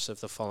 the first of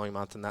the following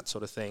month, and that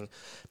sort of thing.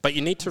 But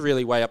you need to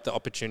really weigh up the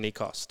opportunity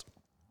cost.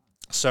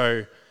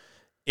 So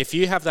if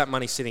you have that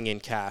money sitting in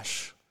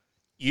cash,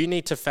 you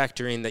need to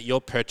factor in that your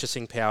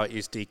purchasing power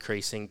is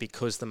decreasing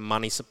because the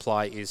money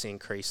supply is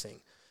increasing.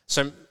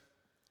 So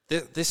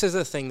this is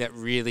a thing that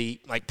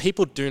really,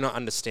 people do not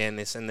understand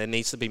this, and there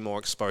needs to be more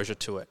exposure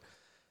to it.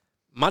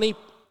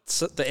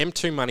 The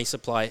M2 money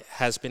supply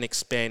has been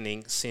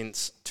expanding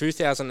since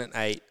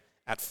 2008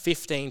 at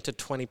 15 to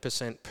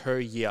 20% per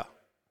year.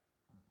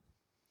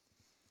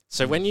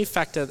 So when you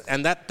factor,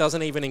 and that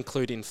doesn't even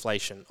include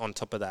inflation on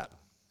top of that.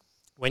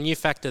 When you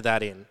factor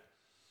that in,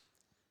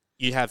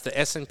 you have the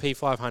S&P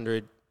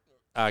 500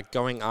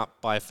 going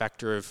up by a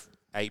factor of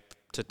 8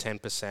 to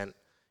 10%.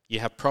 You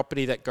have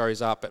property that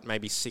goes up at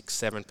maybe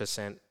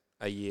 6-7%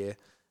 a year.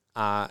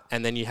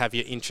 And then you have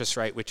your interest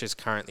rate, which is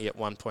currently at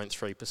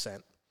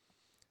 1.3%.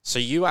 So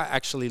you are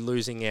actually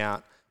losing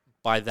out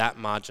by that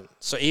margin.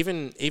 So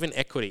even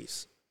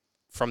equities,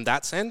 from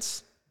that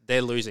sense,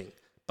 they're losing.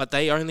 But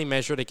they only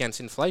measure it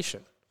against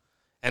inflation.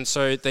 And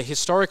so the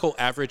historical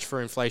average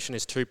for inflation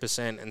is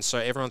 2%. And so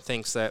everyone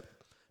thinks that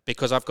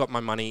because I've got my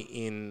money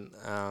in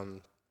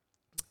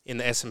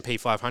the S&P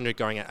 500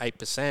 going at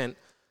 8%,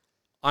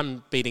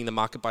 I'm beating the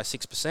market by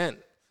 6%.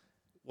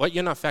 What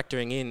you're not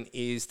factoring in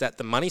is that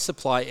the money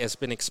supply has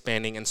been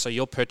expanding, and so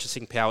your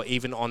purchasing power,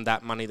 even on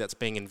that money that's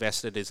being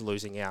invested, is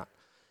losing out.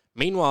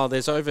 Meanwhile,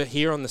 there's over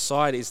here on the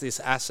side is this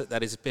asset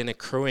that has been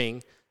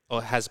accruing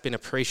or has been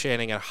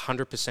appreciating at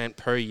 100%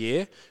 per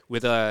year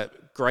with a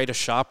greater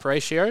Sharpe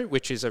ratio,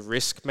 which is a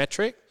risk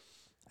metric,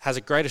 has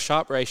a greater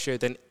Sharpe ratio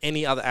than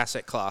any other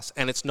asset class,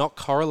 and it's not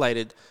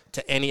correlated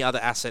to any other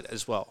asset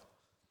as well.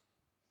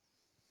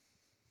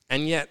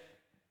 And yet,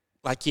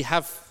 you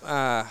have,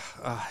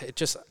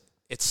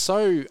 it's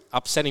so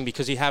upsetting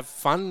because you have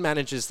fund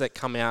managers that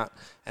come out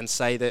and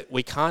say that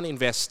we can't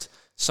invest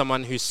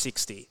someone who's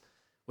 60.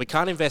 We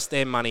can't invest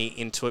their money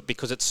into it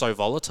because it's so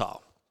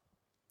volatile.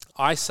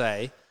 I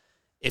say,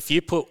 if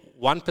you put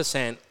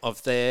 1%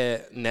 of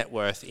their net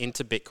worth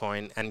into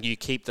Bitcoin and you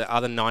keep the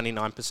other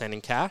 99%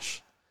 in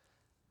cash,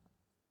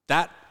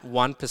 that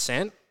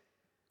 1%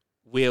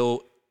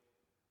 will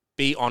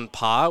be on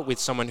par with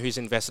someone who's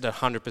invested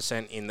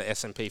 100% in the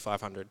S&P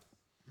 500.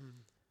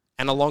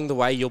 And along the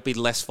way, you'll be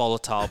less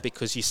volatile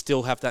because you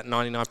still have that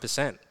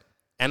 99%.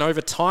 And over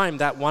time,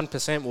 that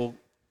 1% will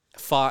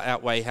far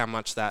outweigh how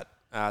much that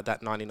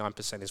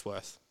 99% is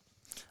worth.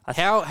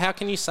 How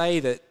can you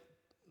say that,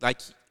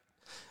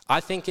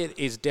 I think it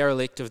is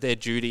derelict of their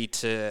duty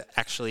to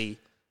actually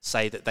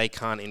say that they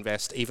can't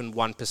invest even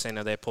 1%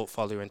 of their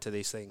portfolio into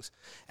these things.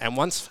 And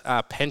once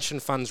pension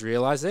funds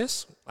realize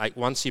this,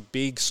 once your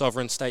big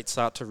sovereign states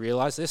start to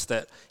realize this,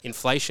 that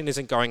inflation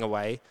isn't going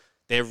away,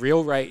 their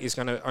real rate is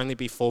going to only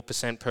be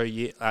 4% per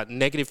year,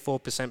 negative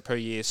 4% per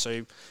year.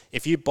 So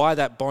if you buy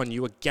that bond,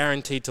 you are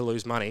guaranteed to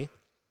lose money.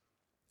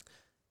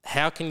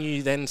 How can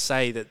you then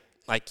say that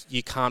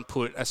you can't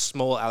put a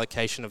small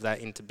allocation of that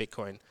into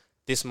Bitcoin?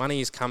 This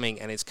money is coming,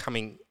 and it's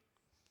going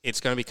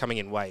to be coming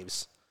in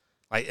waves.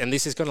 And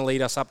this is going to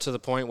lead us up to the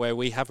point where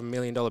we have $1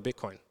 million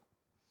Bitcoin.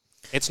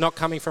 It's not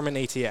coming from an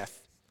ETF.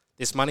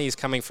 This money is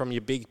coming from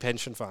your big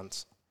pension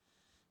funds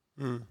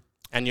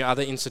and your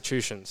other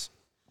institutions.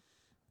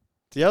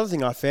 The other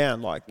thing I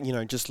found,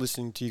 just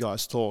listening to you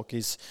guys talk,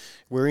 is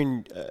we're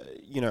in,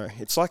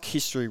 it's like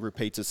history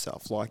repeats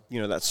itself.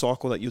 That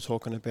cycle that you're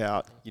talking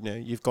about,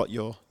 you've got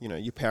your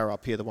power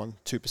up here, the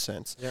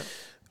 2%. Yeah.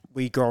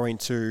 We grow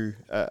into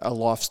a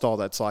lifestyle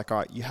that's all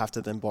right, you have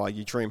to then buy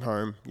your dream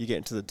home, you get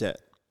into the debt,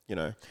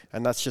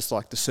 and that's just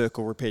the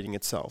circle repeating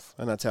itself.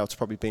 And that's how it's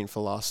probably been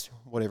for the last,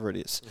 whatever it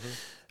is.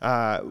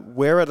 Mm-hmm.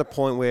 We're at a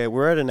point where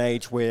we're at an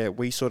age where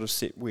we sort of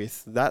sit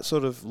with that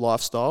sort of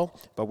lifestyle,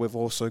 but we've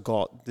also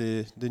got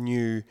the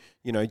new,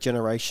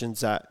 generations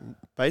that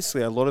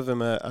basically a lot of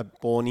them are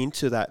born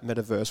into that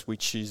metaverse,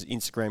 which is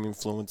Instagram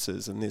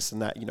influencers and this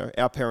and that.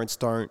 Our parents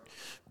don't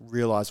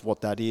realize what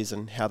that is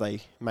and how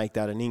they make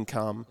that an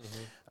income.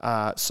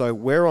 Mm-hmm. So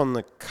we're on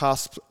the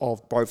cusp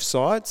of both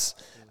sides.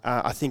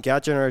 I think our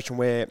generation,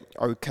 we're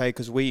okay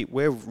because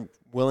we're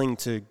willing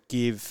to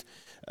give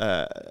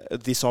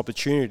this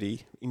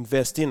opportunity,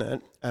 invest in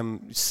it,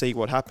 and see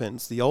what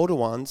happens. The older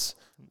ones,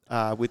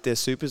 with their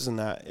supers and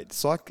that.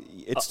 It's like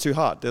it's too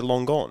hard. They're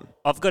long gone.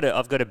 I've got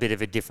a bit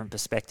of a different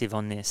perspective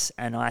on this,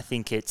 and I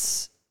think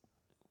it's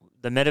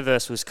the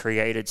metaverse was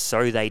created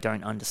so they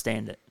don't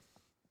understand it.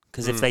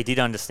 Because if they did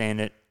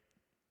understand it,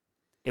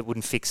 it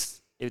wouldn't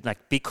fix it.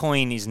 Like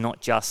Bitcoin is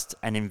not just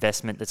an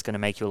investment that's going to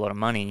make you a lot of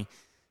money.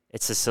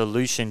 It's a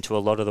solution to a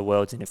lot of the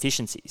world's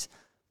inefficiencies.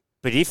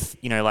 But if,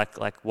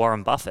 like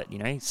Warren Buffett,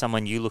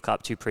 someone you look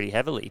up to pretty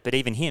heavily, but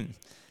even him,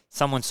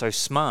 someone so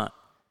smart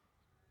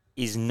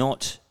is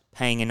not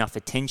paying enough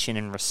attention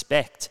and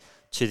respect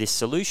to this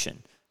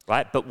solution,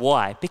 right? But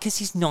why? Because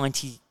he's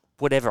 90,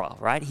 whatever,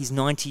 right? He's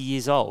 90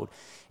 years old.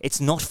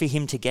 It's not for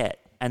him to get.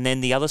 And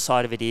then the other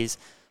side of it is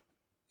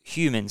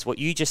humans, what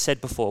you just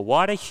said before.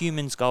 Why do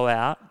humans go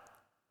out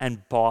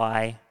and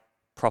buy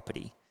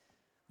property?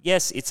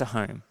 Yes, it's a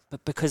home,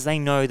 but because they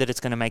know that it's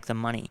going to make them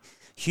money.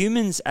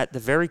 Humans at the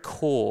very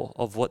core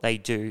of what they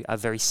do are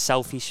very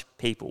selfish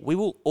people. We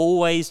will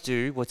always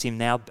do what's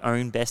in our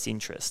own best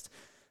interest.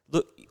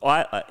 Look,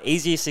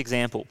 easiest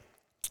example,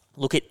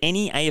 look at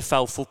any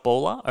AFL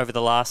footballer over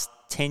the last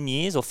 10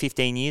 years or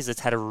 15 years that's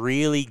had a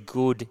really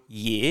good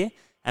year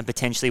and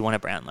potentially won a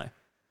Brownlow.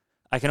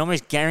 I can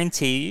almost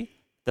guarantee you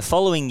the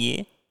following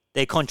year,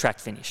 their contract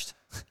finished,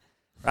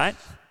 right?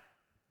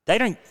 They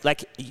don't,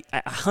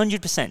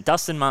 100%,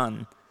 Dustin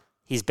Martin,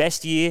 his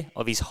best year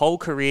of his whole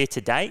career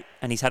to date,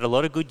 and he's had a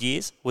lot of good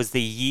years, was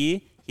the year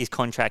his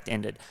contract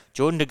ended.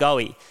 Jordan De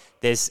Goey,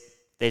 there's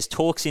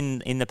talks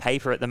in the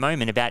paper at the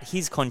moment about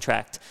his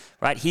contract,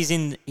 right? He's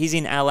in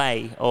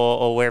LA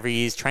or wherever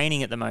he is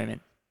training at the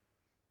moment.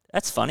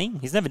 That's funny.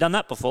 He's never done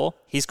that before.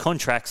 His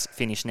contract's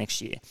finished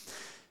next year.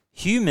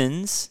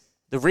 Humans,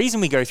 the reason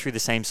we go through the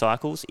same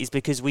cycles is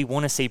because we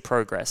want to see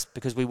progress,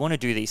 because we want to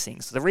do these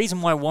things. The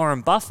reason why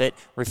Warren Buffett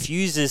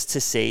refuses to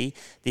see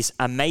this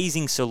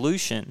amazing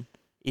solution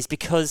is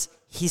because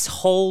his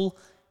whole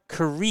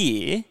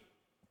career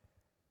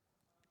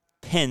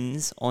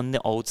depends on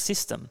the old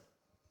system,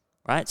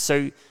 right?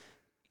 So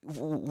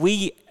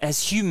we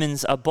as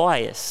humans are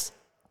biased.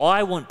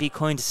 I want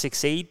Bitcoin to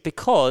succeed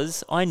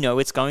because I know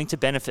it's going to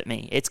benefit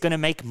me. It's going to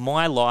make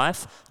my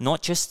life,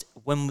 not just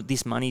when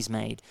this money's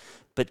made,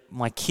 but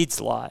my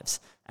kids' lives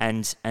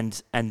and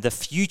the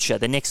future,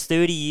 the next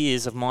 30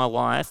 years of my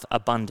life,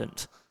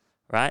 abundant,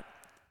 right?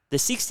 The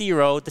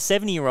 60-year-old, the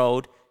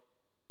 70-year-old,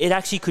 it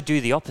actually could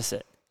do the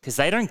opposite because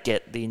they don't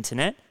get the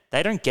internet,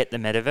 they don't get the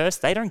metaverse,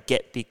 they don't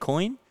get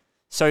Bitcoin.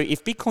 So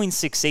if Bitcoin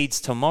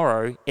succeeds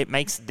tomorrow, it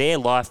makes their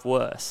life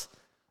worse.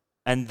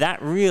 And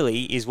that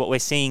really is what we're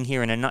seeing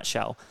here in a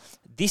nutshell.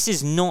 This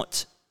is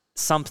not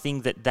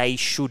something that they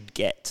should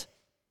get,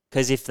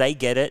 because if they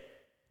get it,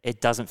 it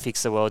doesn't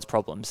fix the world's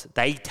problems.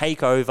 They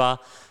take over,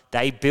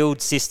 they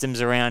build systems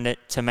around it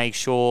to make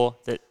sure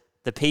that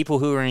the people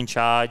who are in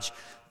charge,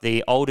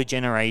 the older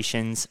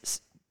generations,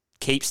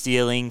 keep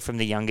stealing from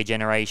the younger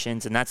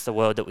generations, and that's the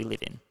world that we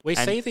live in. We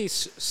see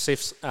these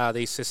shifts,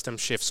 these system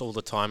shifts all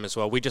the time as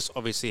well. We just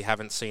obviously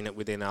haven't seen it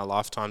within our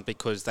lifetime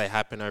because they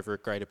happen over a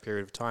greater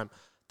period of time.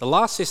 The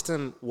last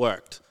system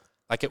worked.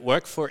 Like, it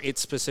worked for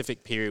its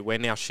specific period. We're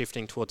now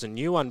shifting towards a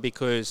new one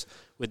because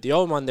with the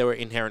old one, there were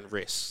inherent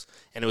risks.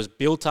 And it was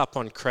built up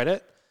on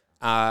credit,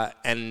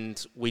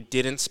 and we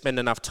didn't spend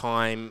enough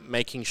time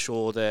making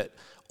sure that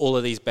all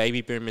of these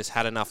baby boomers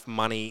had enough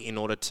money in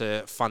order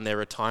to fund their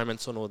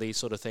retirements and all these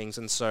sort of things.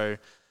 And so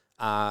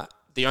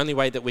the only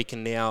way that we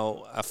can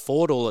now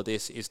afford all of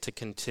this is to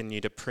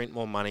continue to print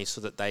more money so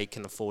that they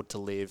can afford to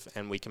live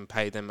and we can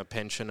pay them a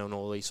pension and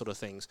all these sort of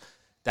things.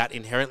 That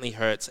inherently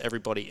hurts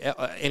everybody,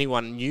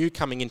 anyone new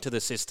coming into the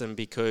system,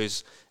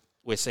 because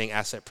we're seeing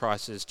asset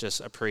prices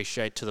just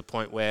appreciate to the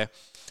point where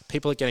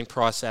people are getting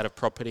priced out of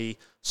property.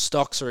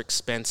 Stocks are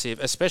expensive,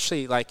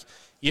 especially like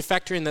you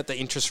factor in that the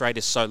interest rate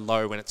is so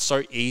low when it's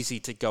so easy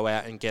to go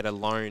out and get a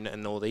loan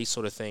and all these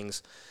sort of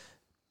things.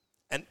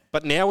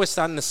 But now we're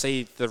starting to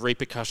see the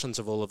repercussions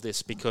of all of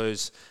this,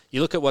 because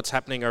you look at what's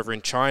happening over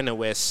in China,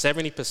 where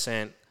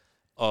 70%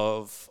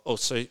 of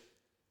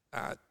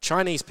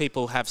Chinese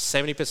people have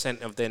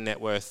 70% of their net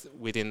worth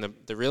within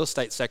the real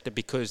estate sector,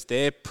 because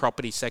their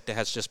property sector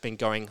has just been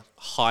going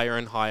higher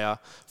and higher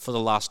for the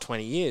last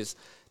 20 years.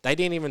 They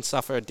didn't even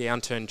suffer a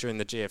downturn during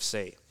the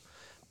GFC.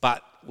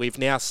 But we've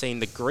now seen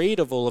the greed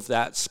of all of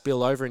that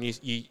spill over, and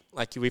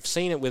we've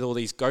seen it with all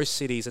these ghost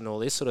cities and all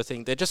this sort of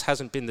thing. There just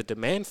hasn't been the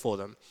demand for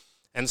them.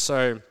 And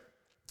so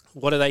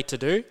what are they to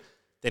do?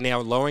 They're now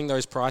lowering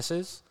those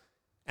prices,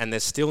 and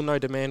there's still no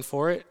demand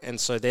for it. And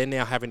so they're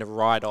now having to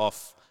write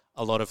off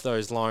a lot of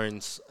those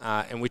loans,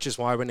 and which is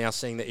why we're now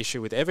seeing the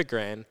issue with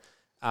Evergrande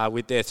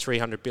with their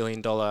 $300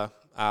 billion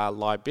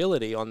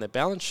liability on their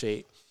balance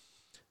sheet.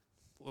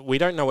 We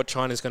don't know what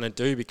China's going to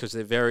do because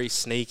they're very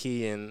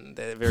sneaky and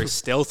they're very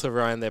stealth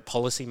around their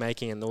policy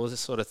making and all this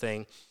sort of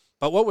thing.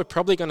 But what we're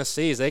probably going to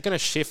see is they're going to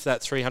shift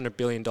that $300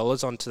 billion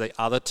onto the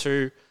other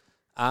two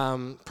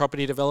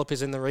property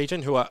developers in the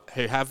region who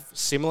have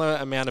similar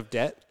amount of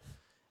debt.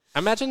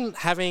 Imagine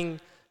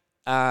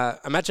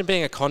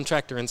being a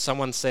contractor and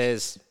someone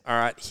says, all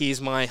right, here's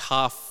my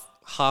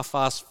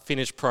half-assed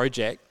finished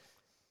project.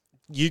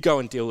 You go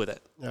and deal with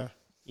it. Yeah.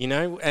 You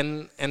know,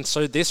 and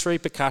so this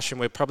repercussion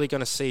we're probably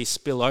going to see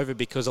spill over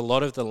because a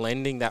lot of the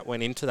lending that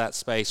went into that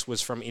space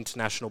was from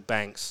international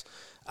banks,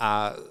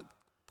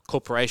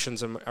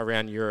 corporations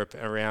around Europe,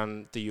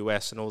 around the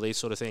US and all these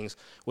sort of things.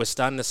 We're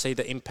starting to see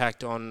the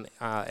impact on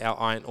our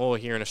iron ore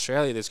here in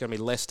Australia. There's going to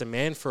be less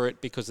demand for it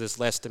because there's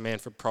less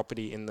demand for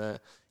property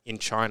in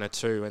China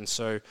too. And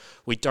so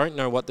we don't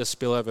know what the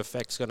spillover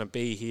effect's going to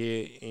be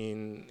here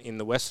in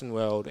the Western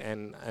world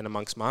and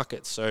amongst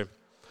markets. So,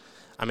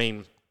 I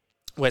mean,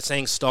 we're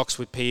seeing stocks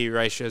with PE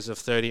ratios of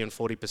 30 and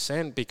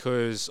 40%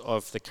 because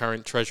of the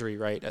current treasury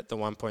rate at the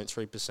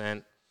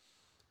 1.3%.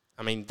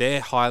 I mean,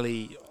 they're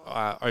highly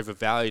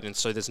overvalued, and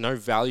so there's no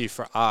value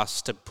for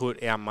us to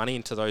put our money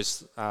into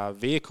those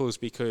vehicles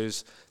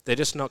because they're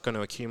just not going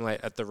to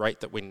accumulate at the rate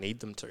that we need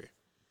them to.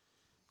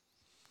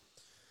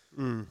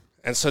 And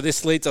so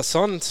this leads us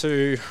on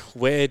to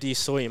where do you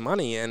store your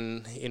money?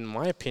 And in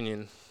my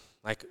opinion,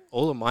 like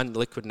all of my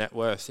liquid net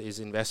worth is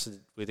invested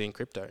within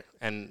crypto,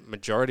 and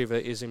majority of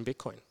it is in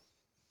Bitcoin.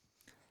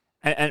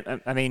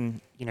 And I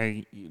mean, you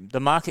know, the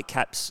market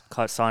caps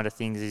side of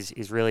things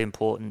is really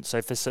important.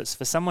 So for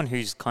someone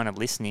who's kind of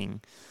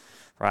listening,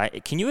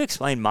 right, can you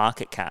explain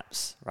market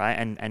caps, right?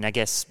 And I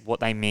guess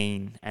what they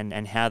mean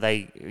and how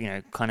they, you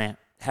know, kind of,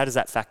 how does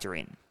that factor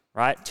in,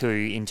 right?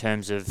 In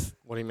terms of...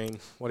 What do you mean?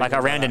 Like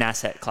around an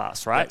asset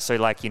class, right? Yep. So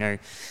like, you know,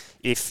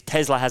 if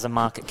Tesla has a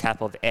market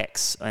cap of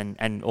X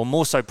or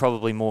more so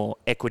probably more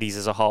equities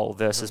as a whole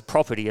versus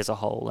property as a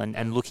whole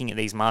and looking at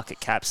these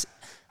market caps,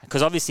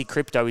 because obviously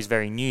crypto is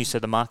very new, so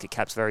the market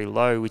cap's very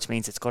low, which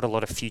means it's got a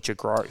lot of future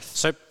growth.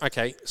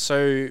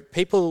 So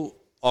people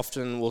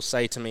often will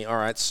say to me, all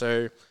right,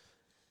 so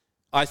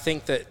I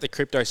think that the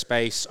crypto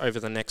space over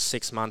the next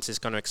 6 months is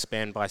going to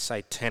expand by,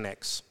 say,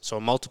 10x, so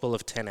a multiple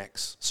of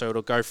 10x. So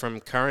it'll go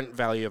from current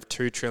value of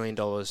 $2 trillion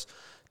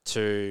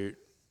to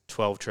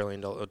 $12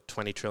 trillion or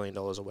 $20 trillion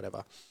or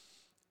whatever.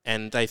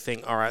 And they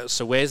think, all right,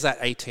 so where's that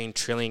 18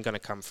 trillion going to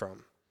come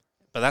from?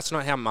 But that's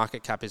not how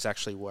market cap is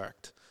actually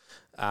worked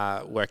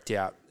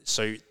out.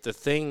 So the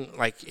thing,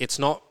 like, it's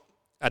not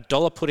a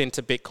dollar put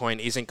into Bitcoin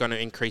isn't going to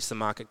increase the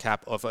market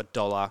cap of a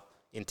dollar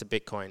into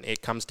Bitcoin.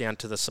 It comes down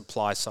to the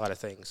supply side of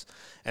things.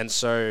 And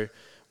so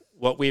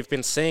what we've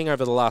been seeing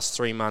over the last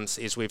 3 months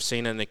is we've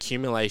seen an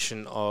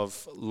accumulation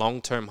of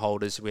long-term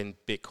holders within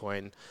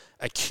Bitcoin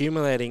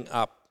accumulating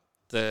up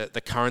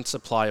the current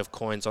supply of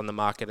coins on the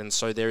market. And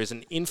so there is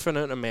an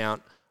infinite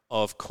amount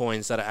of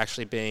coins that are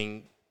actually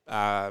being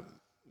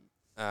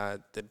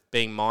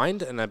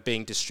mined and are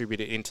being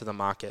distributed into the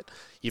market.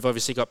 You've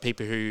obviously got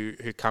people who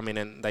come in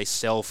and they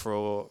sell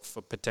for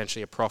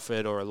potentially a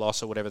profit or a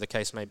loss or whatever the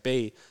case may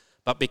be.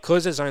 But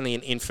because there's only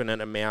an infinite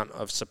amount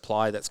of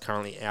supply that's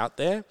currently out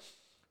there,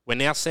 we're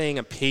now seeing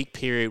a peak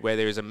period where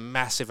there is a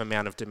massive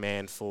amount of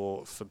demand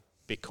for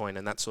Bitcoin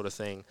and that sort of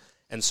thing.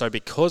 And so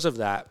because of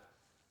that,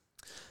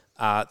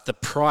 the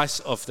price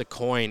of the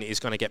coin is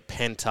going to get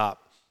pent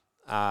up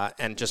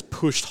and just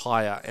pushed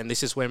higher. And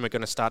this is when we're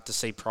going to start to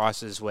see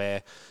prices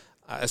where,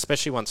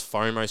 especially once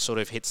FOMO sort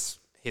of hits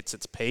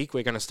its peak,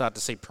 we're going to start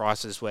to see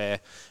prices where,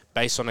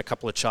 based on a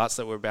couple of charts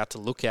that we're about to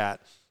look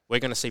at, we're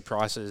going to see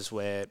prices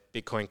where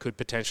Bitcoin could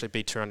potentially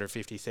be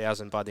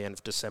 250,000 by the end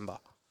of December.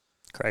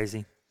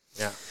 Crazy.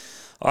 Yeah.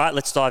 All right,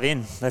 let's dive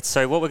in.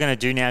 So what we're going to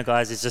do now,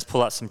 guys, is just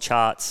pull up some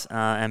charts,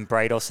 and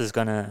Braidos is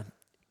going to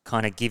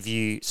kind of give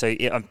you... So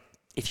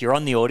if you're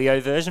on the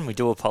audio version, we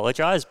do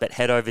apologize, but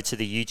head over to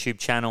the YouTube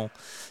channel,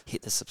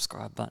 hit the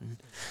subscribe button.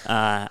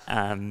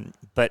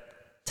 But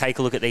take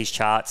a look at these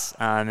charts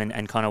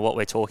and kind of what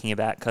we're talking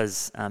about,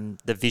 because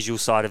the visual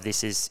side of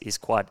this is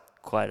quite.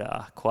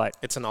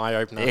 It's an eye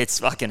opener. It's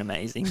fucking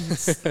amazing.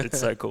 It's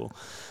so cool.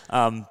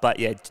 But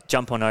yeah,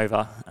 jump on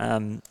over.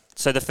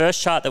 So the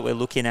first chart that we're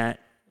looking at,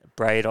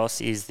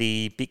 Braidos, is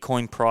the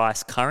Bitcoin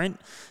price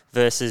current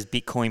versus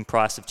Bitcoin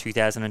price of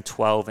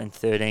 2012 and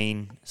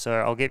 13. So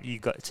I'll get you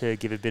to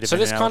give a bit of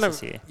an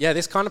analysis here. Yeah,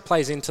 this kind of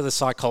plays into the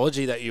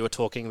psychology that you were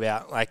talking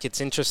about. Like, it's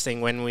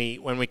interesting when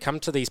we come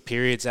to these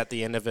periods at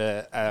the end of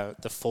the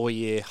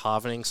 4-year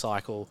halvening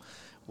cycle,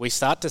 we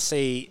start to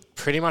see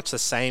pretty much the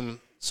same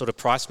sort of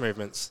price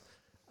movements.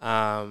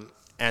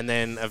 And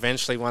then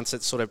eventually, once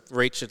it sort of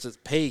reaches its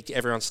peak,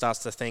 everyone starts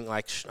to think,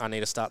 like, I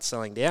need to start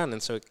selling down.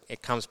 And so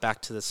it comes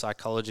back to the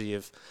psychology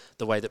of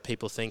the way that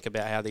people think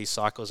about how these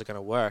cycles are going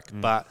to work.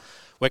 But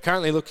we're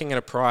currently looking at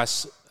a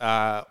price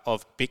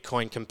of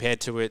Bitcoin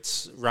compared to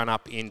its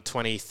run-up in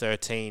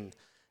 2013.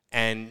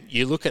 And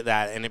you look at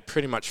that, and it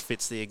pretty much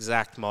fits the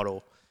exact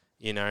model,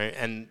 you know.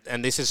 And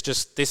this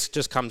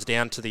just comes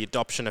down to the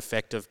adoption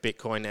effect of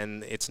Bitcoin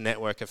and its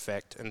network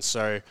effect. And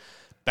so,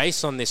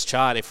 based on this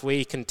chart, if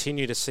we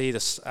continue to see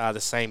this, the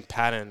same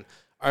pattern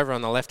over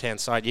on the left-hand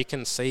side, you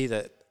can see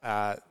that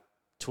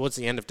towards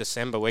the end of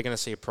December, we're going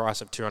to see a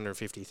price of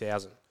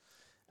 250,000.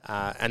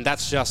 And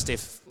that's just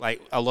if,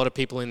 like, a lot of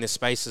people in this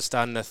space are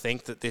starting to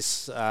think that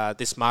this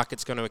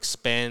market's going to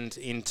expand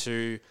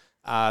into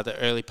the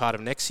early part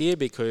of next year,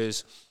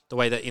 because the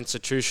way that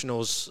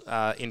institutionals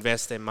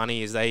invest their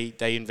money is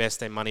they invest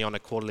their money on a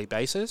quarterly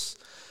basis.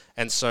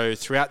 And so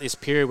throughout this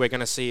period, we're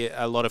going to see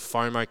a lot of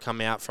FOMO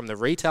come out from the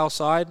retail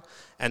side,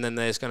 and then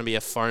there's going to be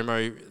a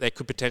FOMO. There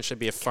could potentially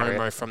be a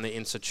FOMO from the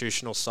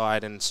institutional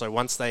side. And so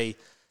once they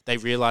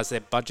realize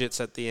their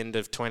budgets at the end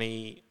of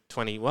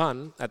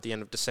 2021, at the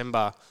end of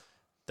December,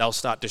 they'll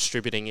start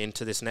distributing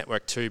into this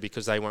network too,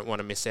 because they won't want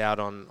to miss out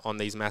on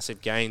these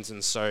massive gains.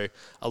 And so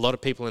a lot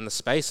of people in the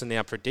space are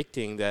now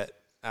predicting that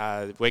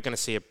we're going to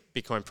see a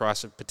Bitcoin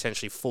price of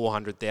potentially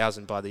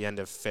 400,000 by the end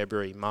of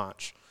February,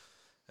 March.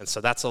 And so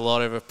that's a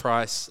lot of a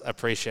price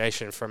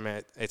appreciation from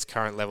its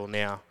current level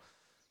now,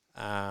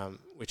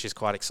 which is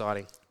quite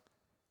exciting.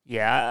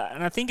 Yeah,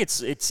 and I think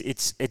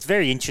it's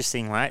very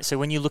interesting, right? So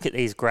when you look at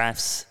these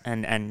graphs,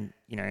 and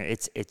you know,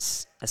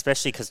 it's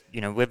especially because,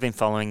 you know, we've been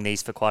following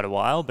these for quite a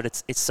while,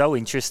 but it's so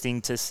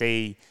interesting to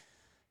see,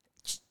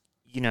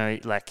 you know,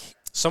 like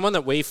someone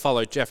that we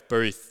follow, Jeff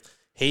Booth,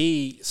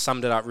 he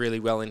summed it up really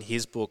well in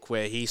his book,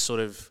 where he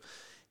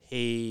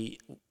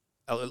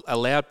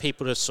allowed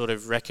people to sort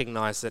of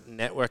recognize that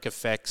network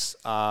effects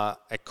are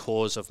a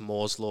cause of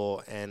Moore's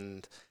law,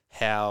 and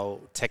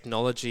how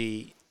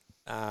technology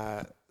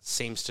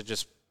seems to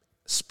just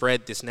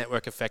spread this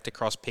network effect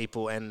across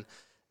people. And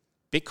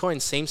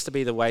Bitcoin seems to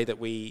be the way that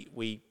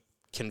we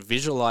can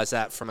visualize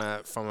that from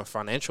a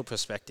financial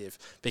perspective,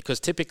 because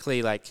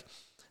typically, like,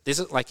 this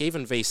is like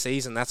even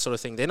VCs and that sort of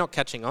thing, they're not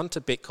catching on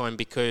to Bitcoin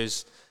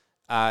because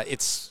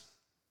it's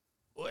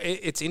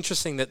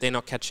interesting that they're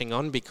not catching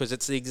on, because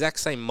it's the exact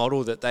same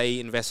model that they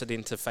invested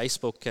into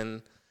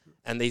Facebook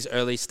and these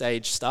early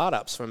stage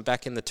startups from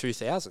back in the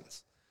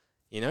 2000s.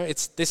 You know,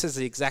 this is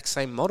the exact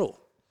same model,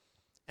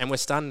 and we're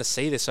starting to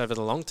see this over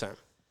the long term.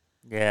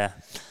 Yeah.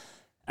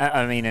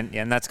 I mean,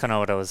 and that's kind of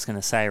what I was going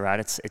to say, right?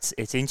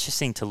 It's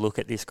interesting to look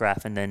at this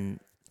graph and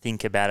then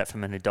think about it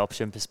from an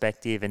adoption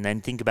perspective, and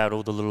then think about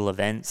all the little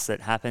events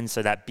that happened.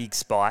 So that big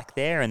spike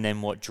there, and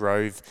then what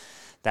drove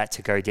that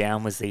to go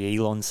down was the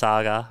Elon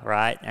saga,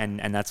 right? And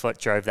that's what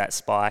drove that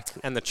spike.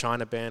 And the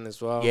China ban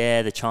as well.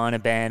 Yeah, the China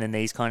ban and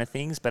these kind of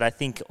things. But I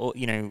think,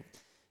 you know,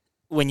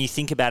 when you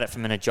think about it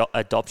from an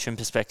adoption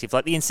perspective,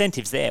 like the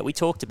incentives there, we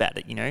talked about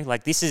it, you know,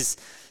 like this is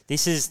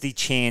the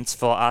chance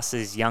for us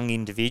as young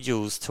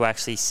individuals to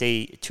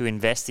actually to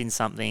invest in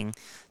something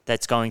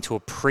that's going to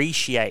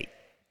appreciate,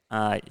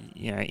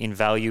 you know, in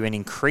value and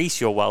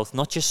increase your wealth,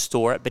 not just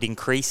store it, but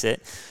increase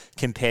it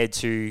compared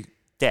to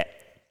debt.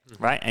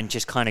 Right, and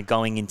just kind of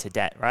going into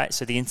debt, right?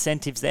 So the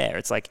incentives there,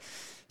 it's like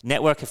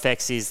network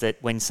effects is that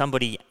when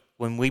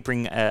we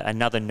bring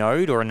another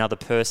node or another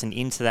person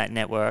into that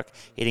network,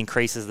 it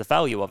increases the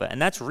value of it,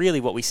 and that's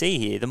really what we see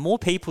here. The more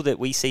people that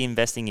we see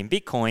investing in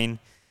Bitcoin,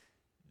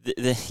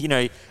 you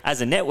know,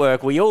 as a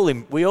network, we all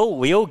reap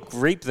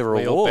the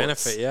rewards, we all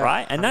benefit, yeah,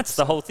 right? And 100%. That's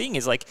the whole thing.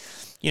 Is like,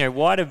 you know,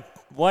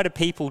 why do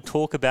people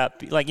talk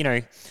about, like, you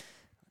know,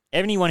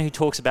 anyone who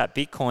talks about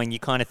Bitcoin, you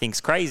kind of think's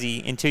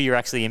crazy until you're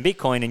actually in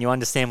Bitcoin and you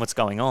understand what's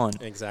going on.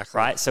 Exactly.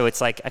 Right? So it's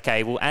like,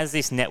 okay, well, as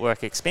this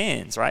network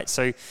expands, right?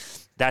 So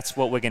that's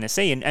what we're going to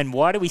see. And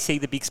why do we see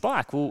the big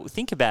spike? Well,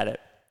 think about it.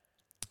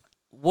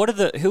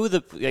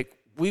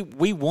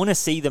 We want to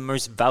see the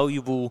most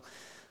valuable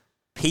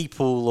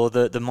people, or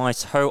the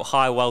most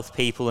high wealth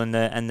people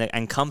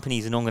and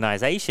companies and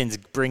organizations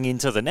bring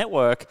into the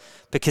network,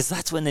 because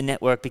that's when the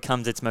network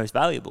becomes its most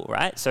valuable,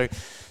 right? So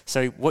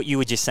what you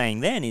were just saying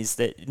then is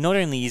that not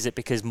only is it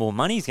because more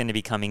money is going to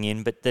be coming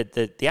in, but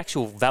the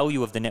actual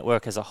value of the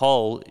network as a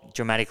whole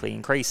dramatically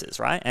increases,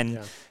 right? And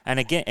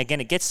again,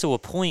 it gets to a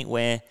point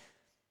where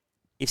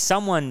if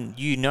someone,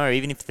 you know,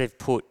 even if they've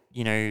put,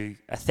 you know,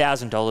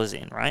 $1,000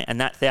 in, right,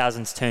 and that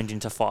 $1,000's turned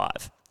into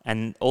 $5,000,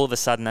 and all of a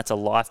sudden that's a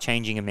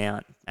life-changing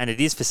amount, and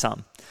it is for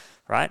some,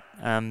 right?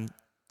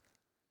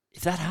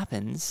 If that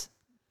happens,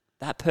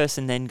 that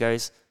person then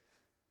goes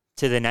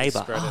to the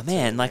neighbor. Oh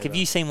man, like, have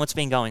you seen what's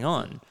been going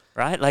on,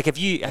 right? Like, are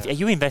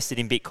you invested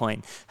in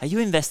Bitcoin? Are you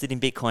invested in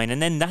Bitcoin?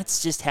 And then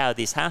that's just how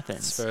this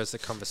happens. It spurs the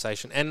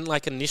conversation. And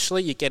like,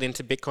 initially you get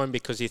into Bitcoin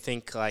because you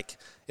think like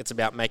it's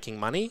about making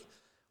money.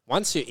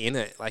 Once you're in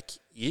it, like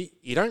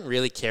you don't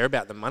really care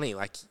about the money.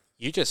 Like,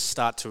 you just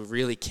start to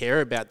really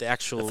care about the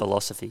actual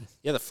philosophy.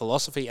 Yeah, the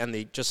philosophy and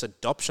the just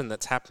adoption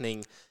that's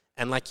happening.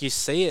 And like, you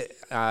see it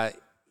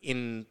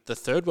in the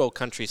third world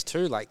countries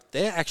too. Like,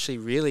 they're actually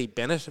really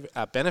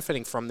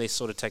benefiting from this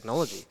sort of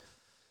technology.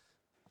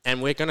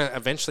 And we're going to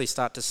eventually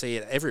start to see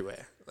it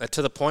everywhere,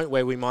 to the point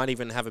where we might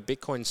even have a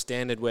Bitcoin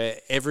standard where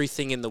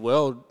everything in the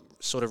world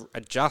sort of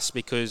adjusts,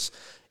 because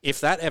if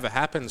that ever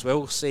happens,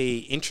 we'll see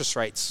interest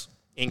rates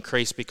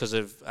increase because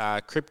of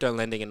crypto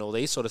lending and all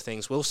these sort of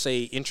things. We'll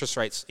see interest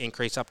rates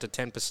increase up to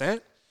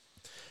 10%,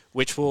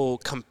 which will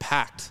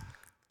compact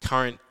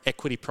current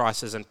equity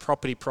prices and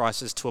property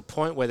prices to a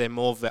point where they're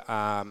more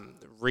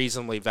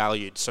reasonably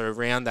valued. So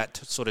around that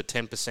sort of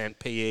 10%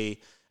 PE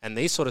and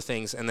these sort of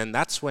things. And then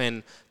that's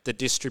when the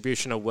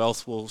distribution of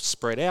wealth will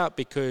spread out,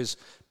 because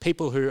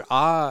people who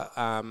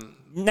are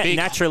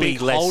naturally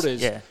big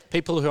holders, yeah.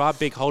 people who are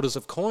big holders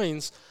of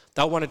coins,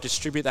 they'll want to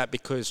distribute that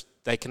because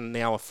they can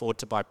now afford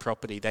to buy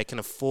property. They can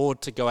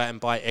afford to go out and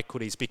buy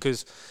equities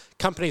because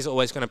companies are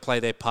always going to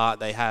play their part.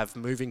 They have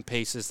moving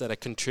pieces that are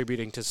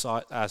contributing to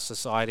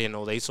society and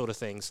all these sort of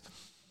things.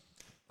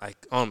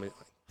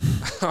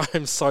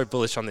 I'm so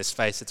bullish on this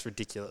space. It's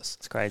ridiculous.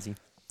 It's crazy.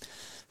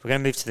 We're going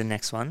to move to the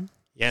next one.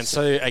 Yeah, and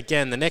so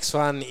again, the next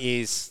one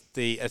is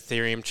the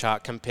Ethereum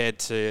chart compared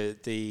to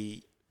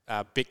the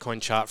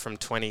Bitcoin chart from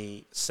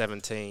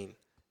 2017.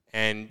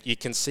 And you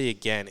can see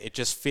again, it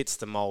just fits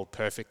the mold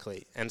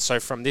perfectly. And so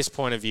from this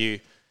point of view,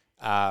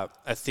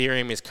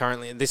 Ethereum is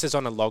currently, this is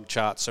on a log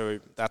chart, so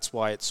that's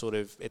why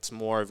it's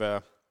more of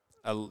a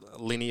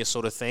linear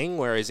sort of thing.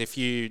 Whereas if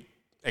you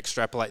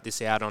extrapolate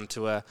this out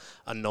onto a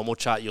normal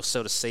chart, you'll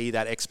sort of see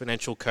that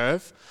exponential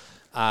curve.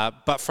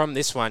 But from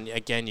this one,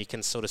 again, you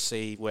can sort of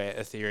see where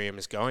Ethereum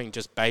is going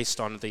just based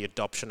on the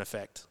adoption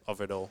effect of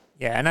it all.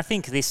 Yeah, and I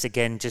think this,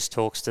 again, just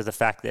talks to the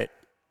fact that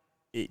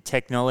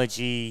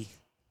technology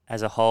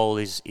as a whole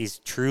is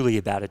truly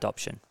about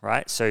adoption,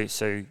 right? So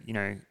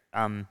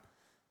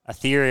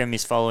Ethereum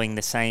is following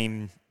the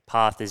same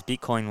path as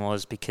Bitcoin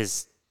was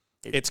because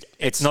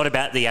it's not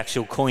about the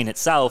actual coin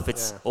itself.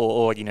 It's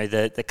or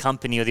the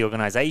company or the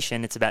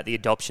organization. It's about the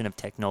adoption of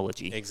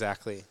technology.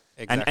 Exactly.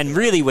 And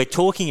really, we're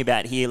talking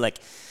about here like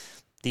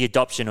the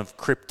adoption of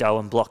crypto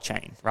and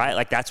blockchain, right?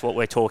 Like that's what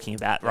we're talking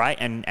about, right?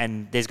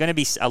 And there's going to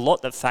be a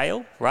lot that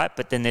fail, right?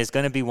 But then there's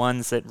going to be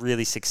ones that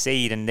really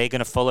succeed, and they're going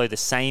to follow the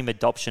same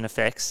adoption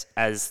effects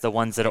as the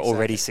ones that are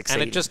already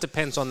succeeding. And it just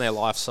depends on their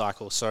life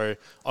cycle. So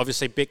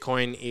obviously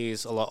Bitcoin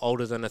is a lot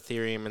older than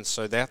Ethereum, and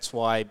so that's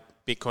why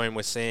Bitcoin,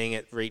 we're seeing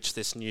it reach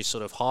this new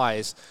sort of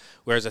highs,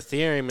 whereas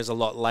Ethereum is a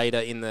lot later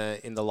in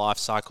the life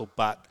cycle,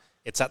 but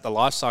it's at the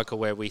life cycle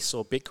where we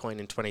saw Bitcoin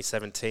in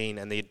 2017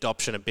 and the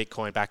adoption of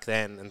Bitcoin back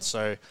then. And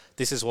so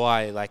this is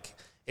why, like,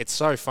 it's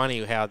so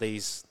funny how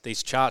these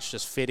charts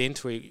just fit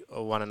into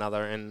one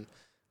another. And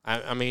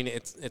I mean,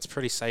 it's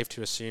pretty safe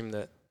to assume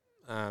that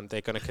they're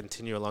going to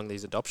continue along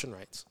these adoption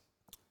rates.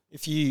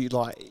 If you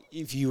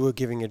were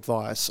giving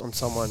advice on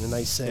someone and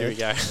they said, there we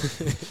go.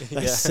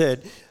 they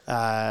said,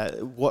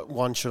 what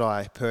one should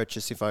I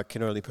purchase if I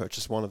can only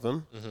purchase one of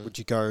them? Mm-hmm. Would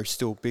you go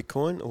still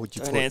Bitcoin or would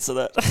you? Don't answer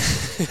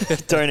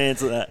that. Don't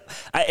answer that.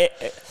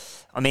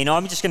 I mean,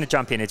 I'm just going to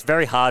jump in. It's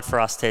very hard for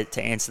us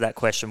to answer that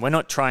question. We're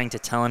not trying to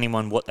tell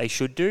anyone what they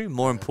should do.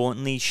 More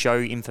importantly, show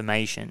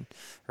information,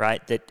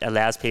 right, that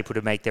allows people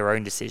to make their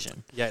own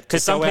decision. Yeah,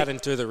 because go out and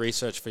do the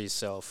research for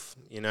yourself,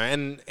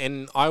 And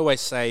I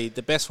always say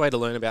the best way to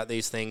learn about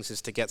these things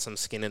is to get some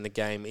skin in the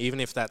game, even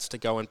if that's to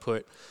go and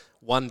put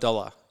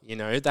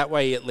 $1, That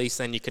way, at least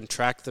then you can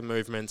track the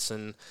movements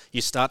and you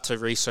start to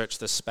research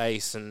the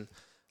space. And,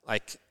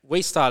 like,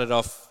 we started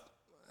off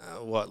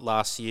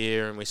last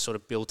year, and we sort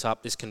of built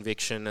up this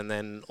conviction, and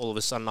then all of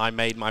a sudden I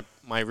made my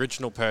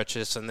original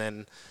purchase, and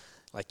then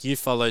like you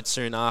followed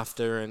soon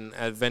after, and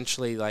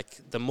eventually,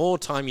 like, the more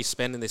time you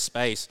spend in this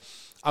space,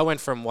 I went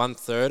from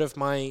 1/3 of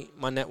my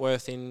net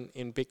worth in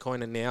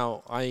Bitcoin, and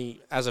now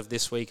as of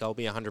this week, I'll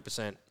be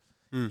 100%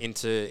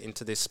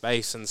 into this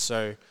space. And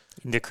so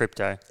into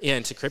crypto. Yeah,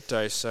 into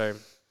crypto. So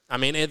I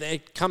mean,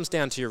 it comes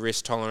down to your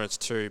risk tolerance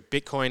too.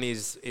 Bitcoin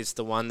is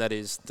the one that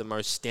is the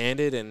most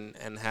standard and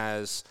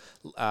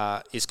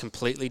is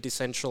completely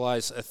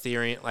decentralized.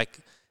 Ethereum, like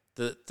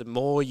the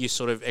more you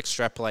sort of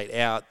extrapolate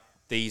out,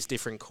 these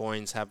different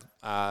coins have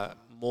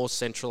more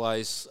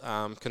centralized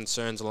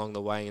concerns along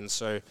the way, and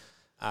so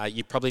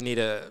you probably need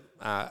to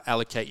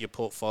allocate your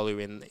portfolio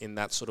in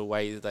that sort of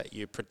way that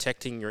you're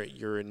protecting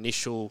your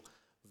initial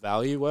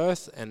value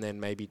worth, and then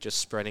maybe just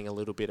spreading a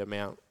little bit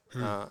amount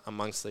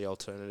amongst the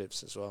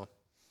alternatives as well.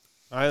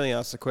 I only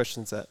ask the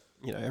questions that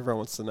everyone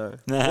wants to know.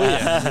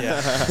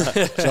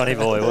 Johnny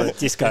boy,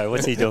 Disco,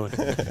 what's he doing?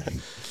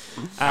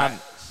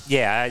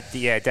 Yeah,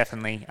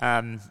 definitely.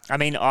 I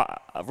mean,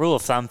 a rule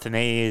of thumb for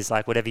me is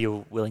like whatever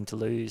you're willing to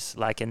lose,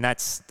 like, and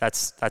that's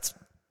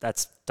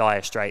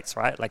dire straits,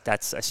 right? Like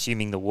that's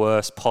assuming the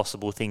worst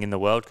possible thing in the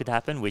world could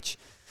happen, which.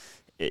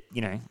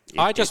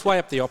 I just weigh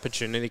up the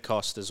opportunity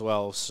cost as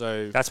well.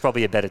 So that's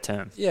probably a better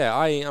term. Yeah,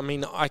 I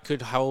mean, I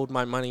could hold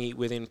my money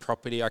within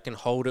property. I can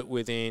hold it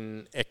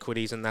within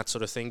equities and that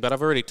sort of thing. But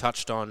I've already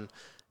touched on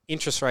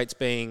interest rates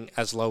being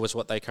as low as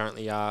what they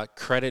currently are.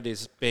 Credit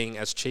is being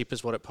as cheap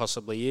as what it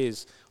possibly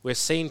is. We're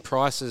seeing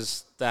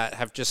prices that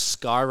have just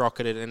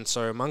skyrocketed. And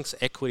so amongst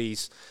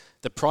equities,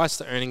 the price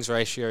to earnings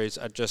ratios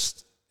are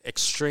just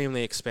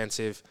extremely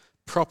expensive.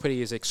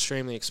 Property is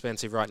extremely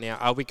expensive right now.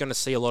 Are we going to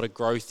see a lot of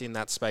growth in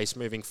that space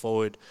moving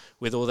forward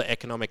with all the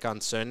economic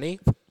uncertainty?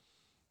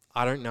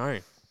 I don't know.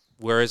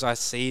 Whereas I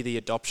see the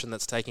adoption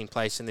that's taking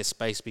place in this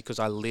space because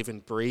I live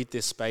and breathe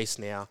this space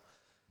now.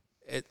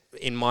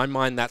 In my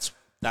mind, that's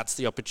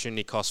the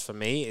opportunity cost for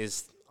me,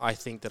 is I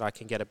think that I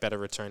can get a better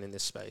return in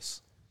this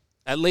space.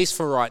 At least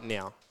for right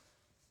now.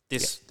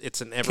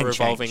 It's an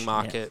ever-evolving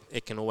market. Yeah.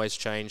 It can always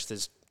change.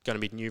 There's going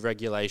to be new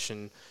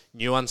regulation,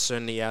 new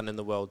uncertainty out in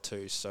the world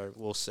too, so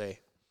we'll see.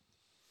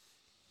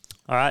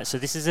 All right, so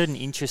this is an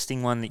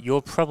interesting one that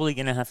you're probably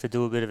going to have to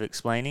do a bit of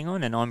explaining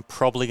on, and I'm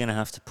probably going to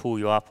have to pull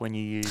you up when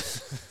you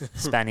use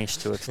Spanish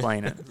to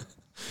explain it.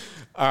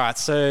 All right,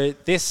 so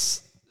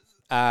this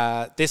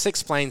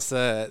explains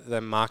the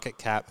market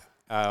cap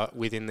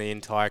within the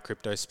entire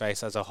crypto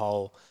space as a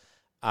whole,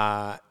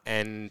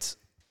 and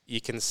you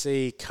can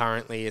see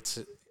currently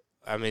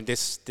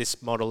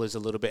this model is a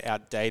little bit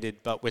outdated,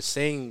 but we're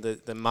seeing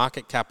the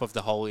market cap of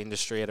the whole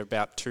industry at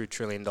about $2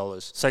 trillion.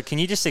 So can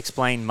you just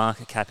explain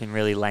market cap in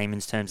really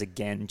layman's terms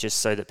again, just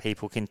so that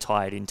people can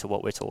tie it into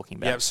what we're talking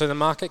about? Yeah, so the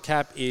market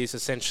cap is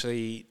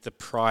essentially the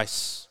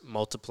price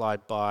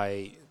multiplied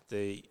by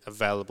the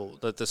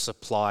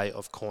supply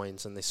of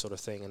coins and this sort of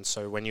thing. And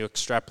so when you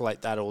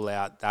extrapolate that all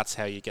out, that's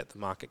how you get the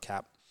market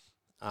cap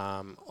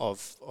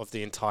of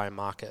the entire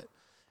market.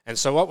 And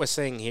so what we're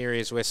seeing here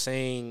is we're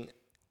seeing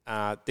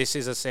this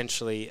is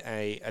essentially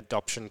a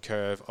adoption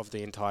curve of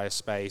the entire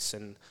space,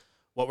 and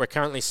what we're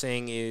currently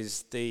seeing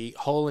is the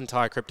whole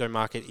entire crypto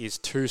market is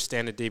 2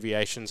 standard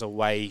deviations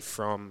away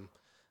from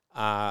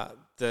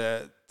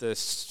the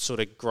sort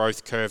of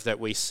growth curve that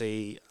we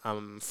see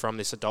from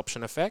this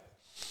adoption effect.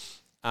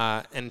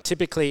 And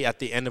typically at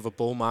the end of a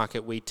bull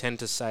market, we tend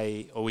to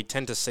see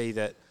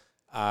that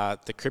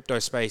the crypto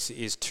space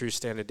is 2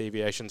 standard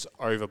deviations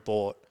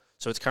overbought.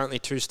 So it's currently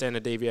 2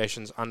 standard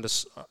deviations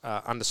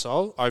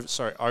oversold.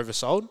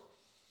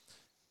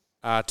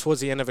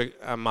 Towards the end of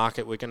a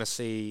market, we're going to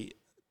see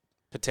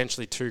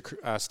potentially 2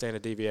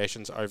 standard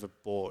deviations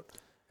overbought.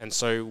 And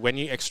so when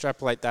you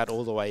extrapolate that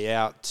all the way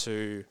out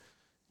to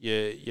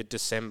your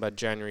December,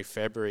 January,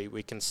 February,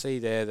 we can see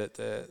there that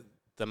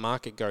the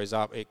market goes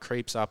up. It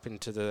creeps up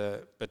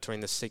into between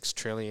the $6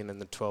 trillion and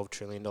the $12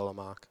 trillion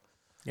mark.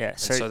 Yeah.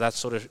 So that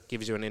sort of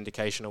gives you an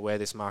indication of where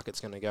this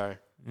market's going to go.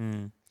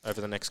 Over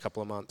the next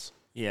couple of months.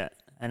 Yeah,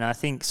 and I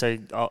think so.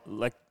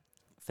 Like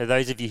for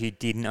those of you who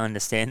didn't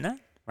understand that,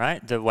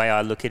 right? The way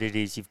I look at it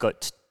is you've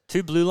got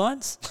 2 blue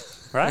lines,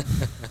 right?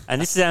 And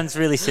this sounds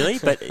really silly,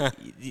 but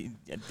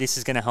this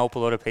is going to help a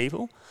lot of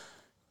people.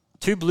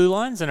 2 blue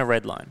lines and a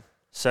red line.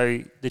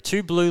 So the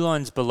 2 blue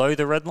lines below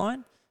the red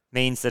line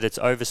means that it's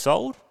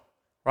oversold,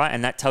 right?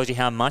 And that tells you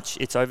how much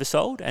it's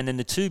oversold. And then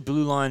the 2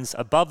 blue lines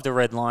above the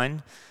red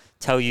line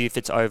tell you if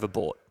it's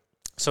overbought.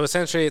 So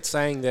essentially, it's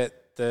saying that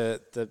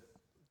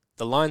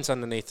the lines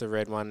underneath the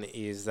red one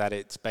is that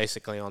it's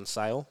basically on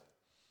sale,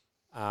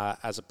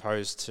 as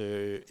opposed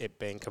to it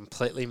being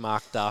completely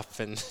marked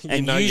up and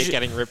you're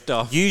getting ripped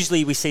off.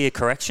 Usually we see a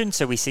correction,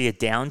 so we see a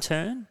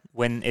downturn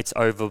when it's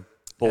overbought.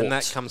 And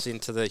that comes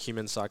into the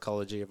human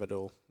psychology of it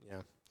all,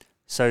 yeah.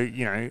 So,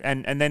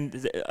 and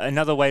then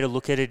another way to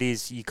look at it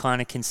is you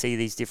kind of can see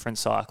these different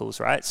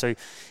cycles, right? So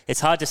it's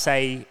hard to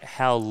say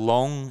how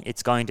long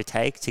it's going to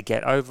take to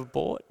get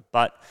overbought,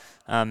 but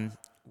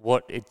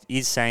what it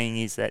is saying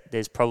is that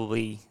there's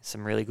probably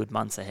some really good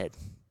months ahead,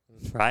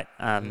 right?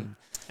 And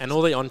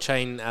all the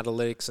on-chain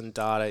analytics and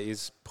data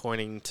is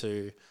pointing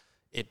to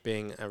it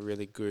being a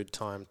really good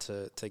time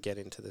to get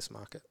into this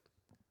market.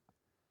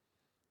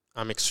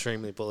 I'm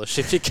extremely bullish,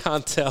 if you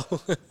can't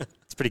tell.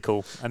 It's pretty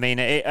cool. I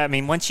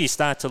mean, once you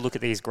start to look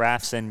at these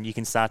graphs and you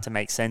can start to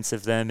make sense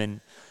of them, and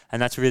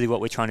that's really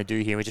what we're trying to do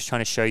here. We're just trying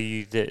to show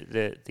you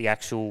the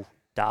actual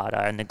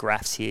data and the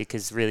graphs here,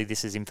 because really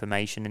this is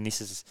information, and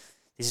this is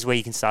where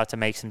you can start to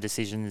make some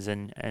decisions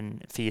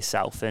and for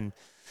yourself. And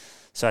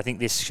so I think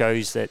this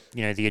shows that,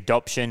 the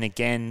adoption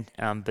again,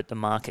 but the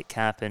market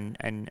cap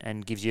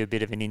and gives you a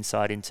bit of an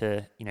insight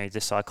into,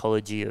 the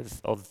psychology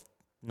of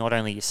not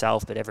only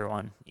yourself, but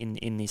everyone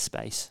in this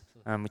space,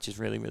 which is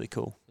really, really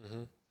cool.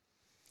 Mm-hmm.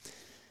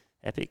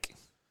 Epic.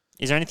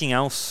 Is there anything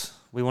else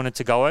we wanted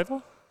to go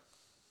over?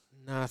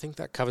 No, I think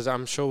that covers it.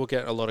 I'm sure we'll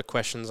get a lot of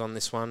questions on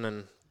this one,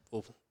 and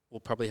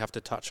we'll probably have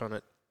to touch on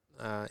it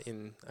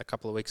in a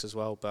couple of weeks as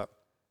well, but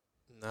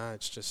no,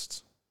 it's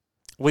just...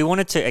 We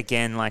wanted to,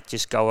 again,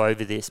 just go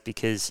over this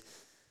because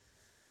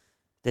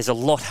there's a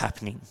lot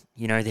happening.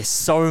 There's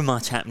so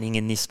much happening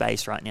in this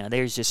space right now.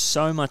 There's just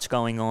so much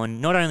going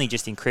on, not only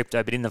just in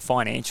crypto, but in the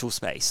financial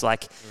space.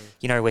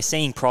 We're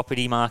seeing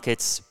property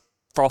markets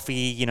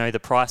frothy, the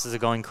prices are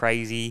going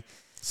crazy.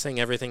 Seeing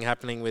everything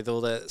happening with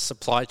all the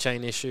supply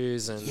chain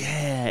issues.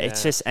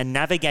 It's just, and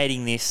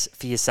navigating this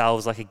for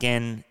yourselves,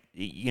 again,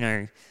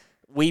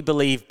 we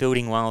believe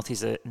building wealth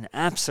is an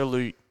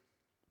absolute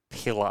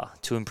pillar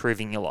to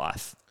improving your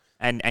life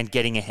and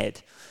getting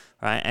ahead,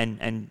 right?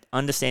 And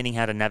understanding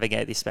how to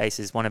navigate this space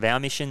is one of our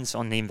missions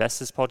on the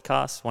Investors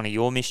Podcast, one of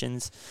your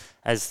missions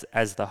as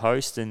the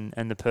host and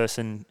the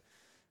person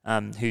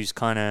who's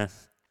kind of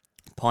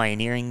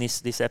pioneering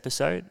this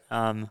episode.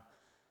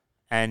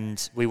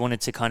 And we wanted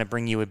to kind of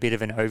bring you a bit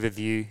of an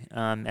overview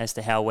as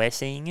to how we're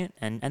seeing it.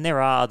 And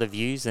there are other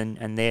views,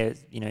 and they're,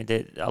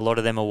 a lot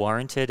of them are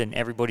warranted, and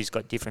everybody's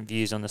got different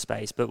views on the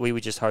space. But we were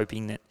just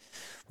hoping that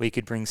we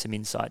could bring some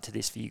insight to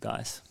this for you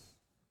guys.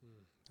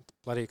 It's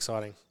bloody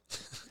exciting.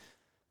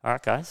 All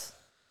right, guys.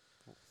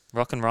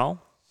 Rock and roll.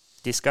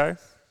 Disco.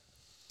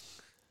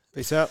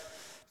 Peace out.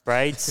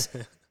 Braids.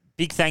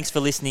 big thanks for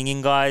listening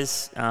in,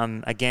 guys.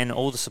 Again,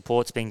 all the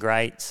support's been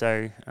great,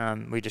 so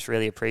we just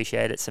really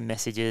appreciate it. Some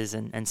messages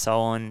and so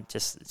on,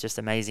 just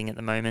amazing at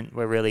the moment.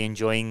 We're really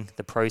enjoying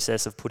the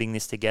process of putting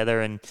this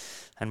together and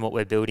what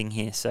we're building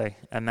here. So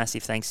a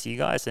massive thanks to you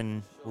guys,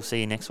 and we'll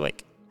see you next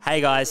week. Hey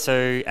guys,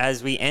 so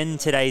as we end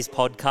today's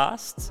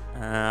podcast,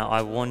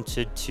 I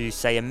wanted to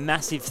say a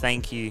massive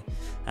thank you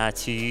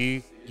to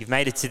you. You've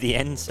made it to the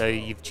end, so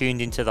you've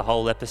tuned into the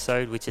whole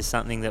episode, which is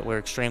something that we're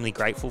extremely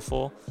grateful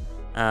for.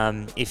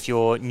 If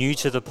you're new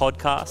to the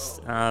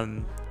podcast,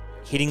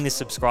 hitting the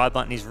subscribe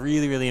button is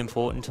really, really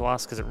important to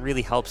us because it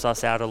really helps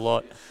us out a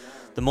lot.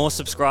 The more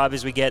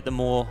subscribers we get, the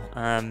more,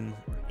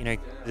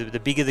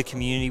 the bigger the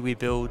community we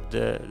build,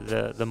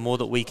 the more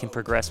that we can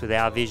progress with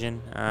our vision,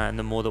 and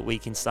the more that we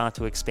can start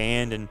to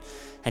expand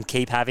and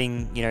keep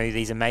having,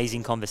 these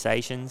amazing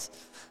conversations.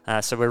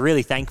 So we're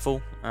really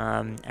thankful.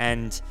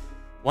 And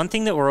one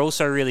thing that we're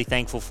also really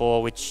thankful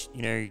for, which,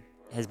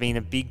 has been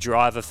a big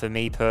driver for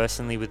me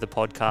personally with the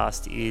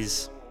podcast,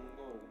 is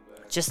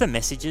just the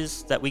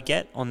messages that we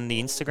get on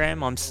the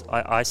Instagram.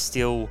 I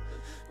still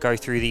go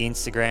through the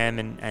Instagram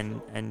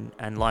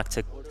and like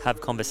to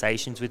have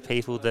conversations with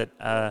people that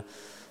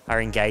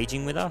are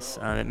engaging with us.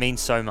 It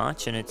means so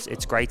much, and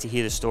it's great to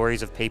hear the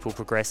stories of people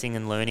progressing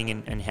and learning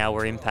and how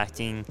we're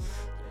impacting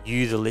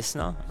you, the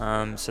listener.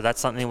 So that's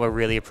something we're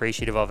really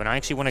appreciative of. And I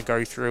actually want to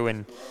go through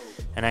and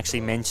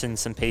actually mention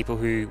some people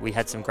who we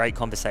had some great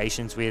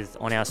conversations with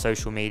on our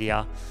social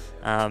media.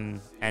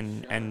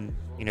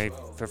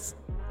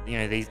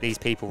 These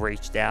people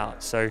reached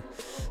out. So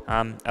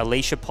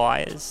Alicia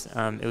Pyers,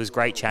 it was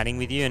great chatting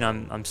with you, and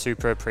I'm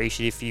super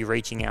appreciative for you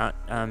reaching out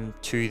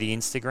to the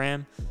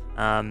Instagram.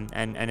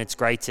 And it's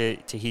great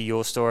to hear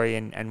your story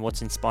and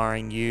what's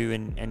inspiring you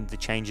and the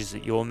changes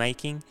that you're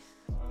making.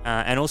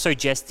 And also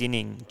Jess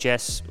Dinning.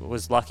 Jess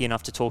was lucky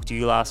enough to talk to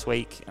you last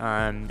week,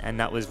 and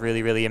that was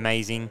really, really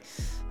amazing.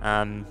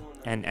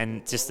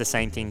 And just the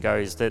same thing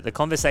goes. The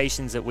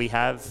conversations that we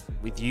have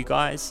with you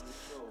guys,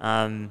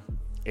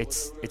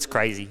 it's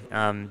crazy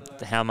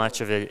how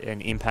much of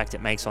an impact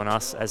it makes on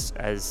us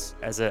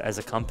as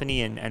a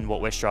company and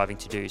what we're striving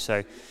to do.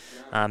 So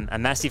a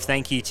massive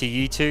thank you to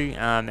you two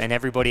and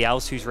everybody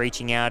else who's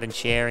reaching out and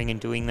sharing and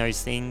doing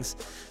those things.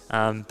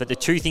 But the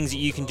two things that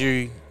you can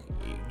do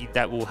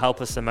that will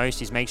help us the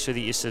most is make sure that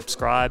you're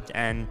subscribed,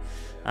 and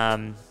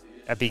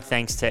a big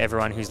thanks to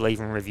everyone who's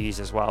leaving reviews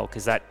as well,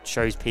 because that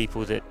shows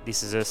people that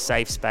this is a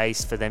safe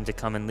space for them to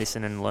come and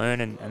listen and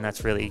learn, and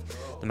that's really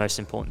the most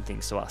important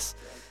things to us.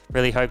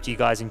 Really hope you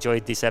guys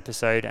enjoyed this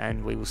episode,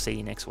 and we will see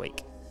you next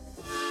week.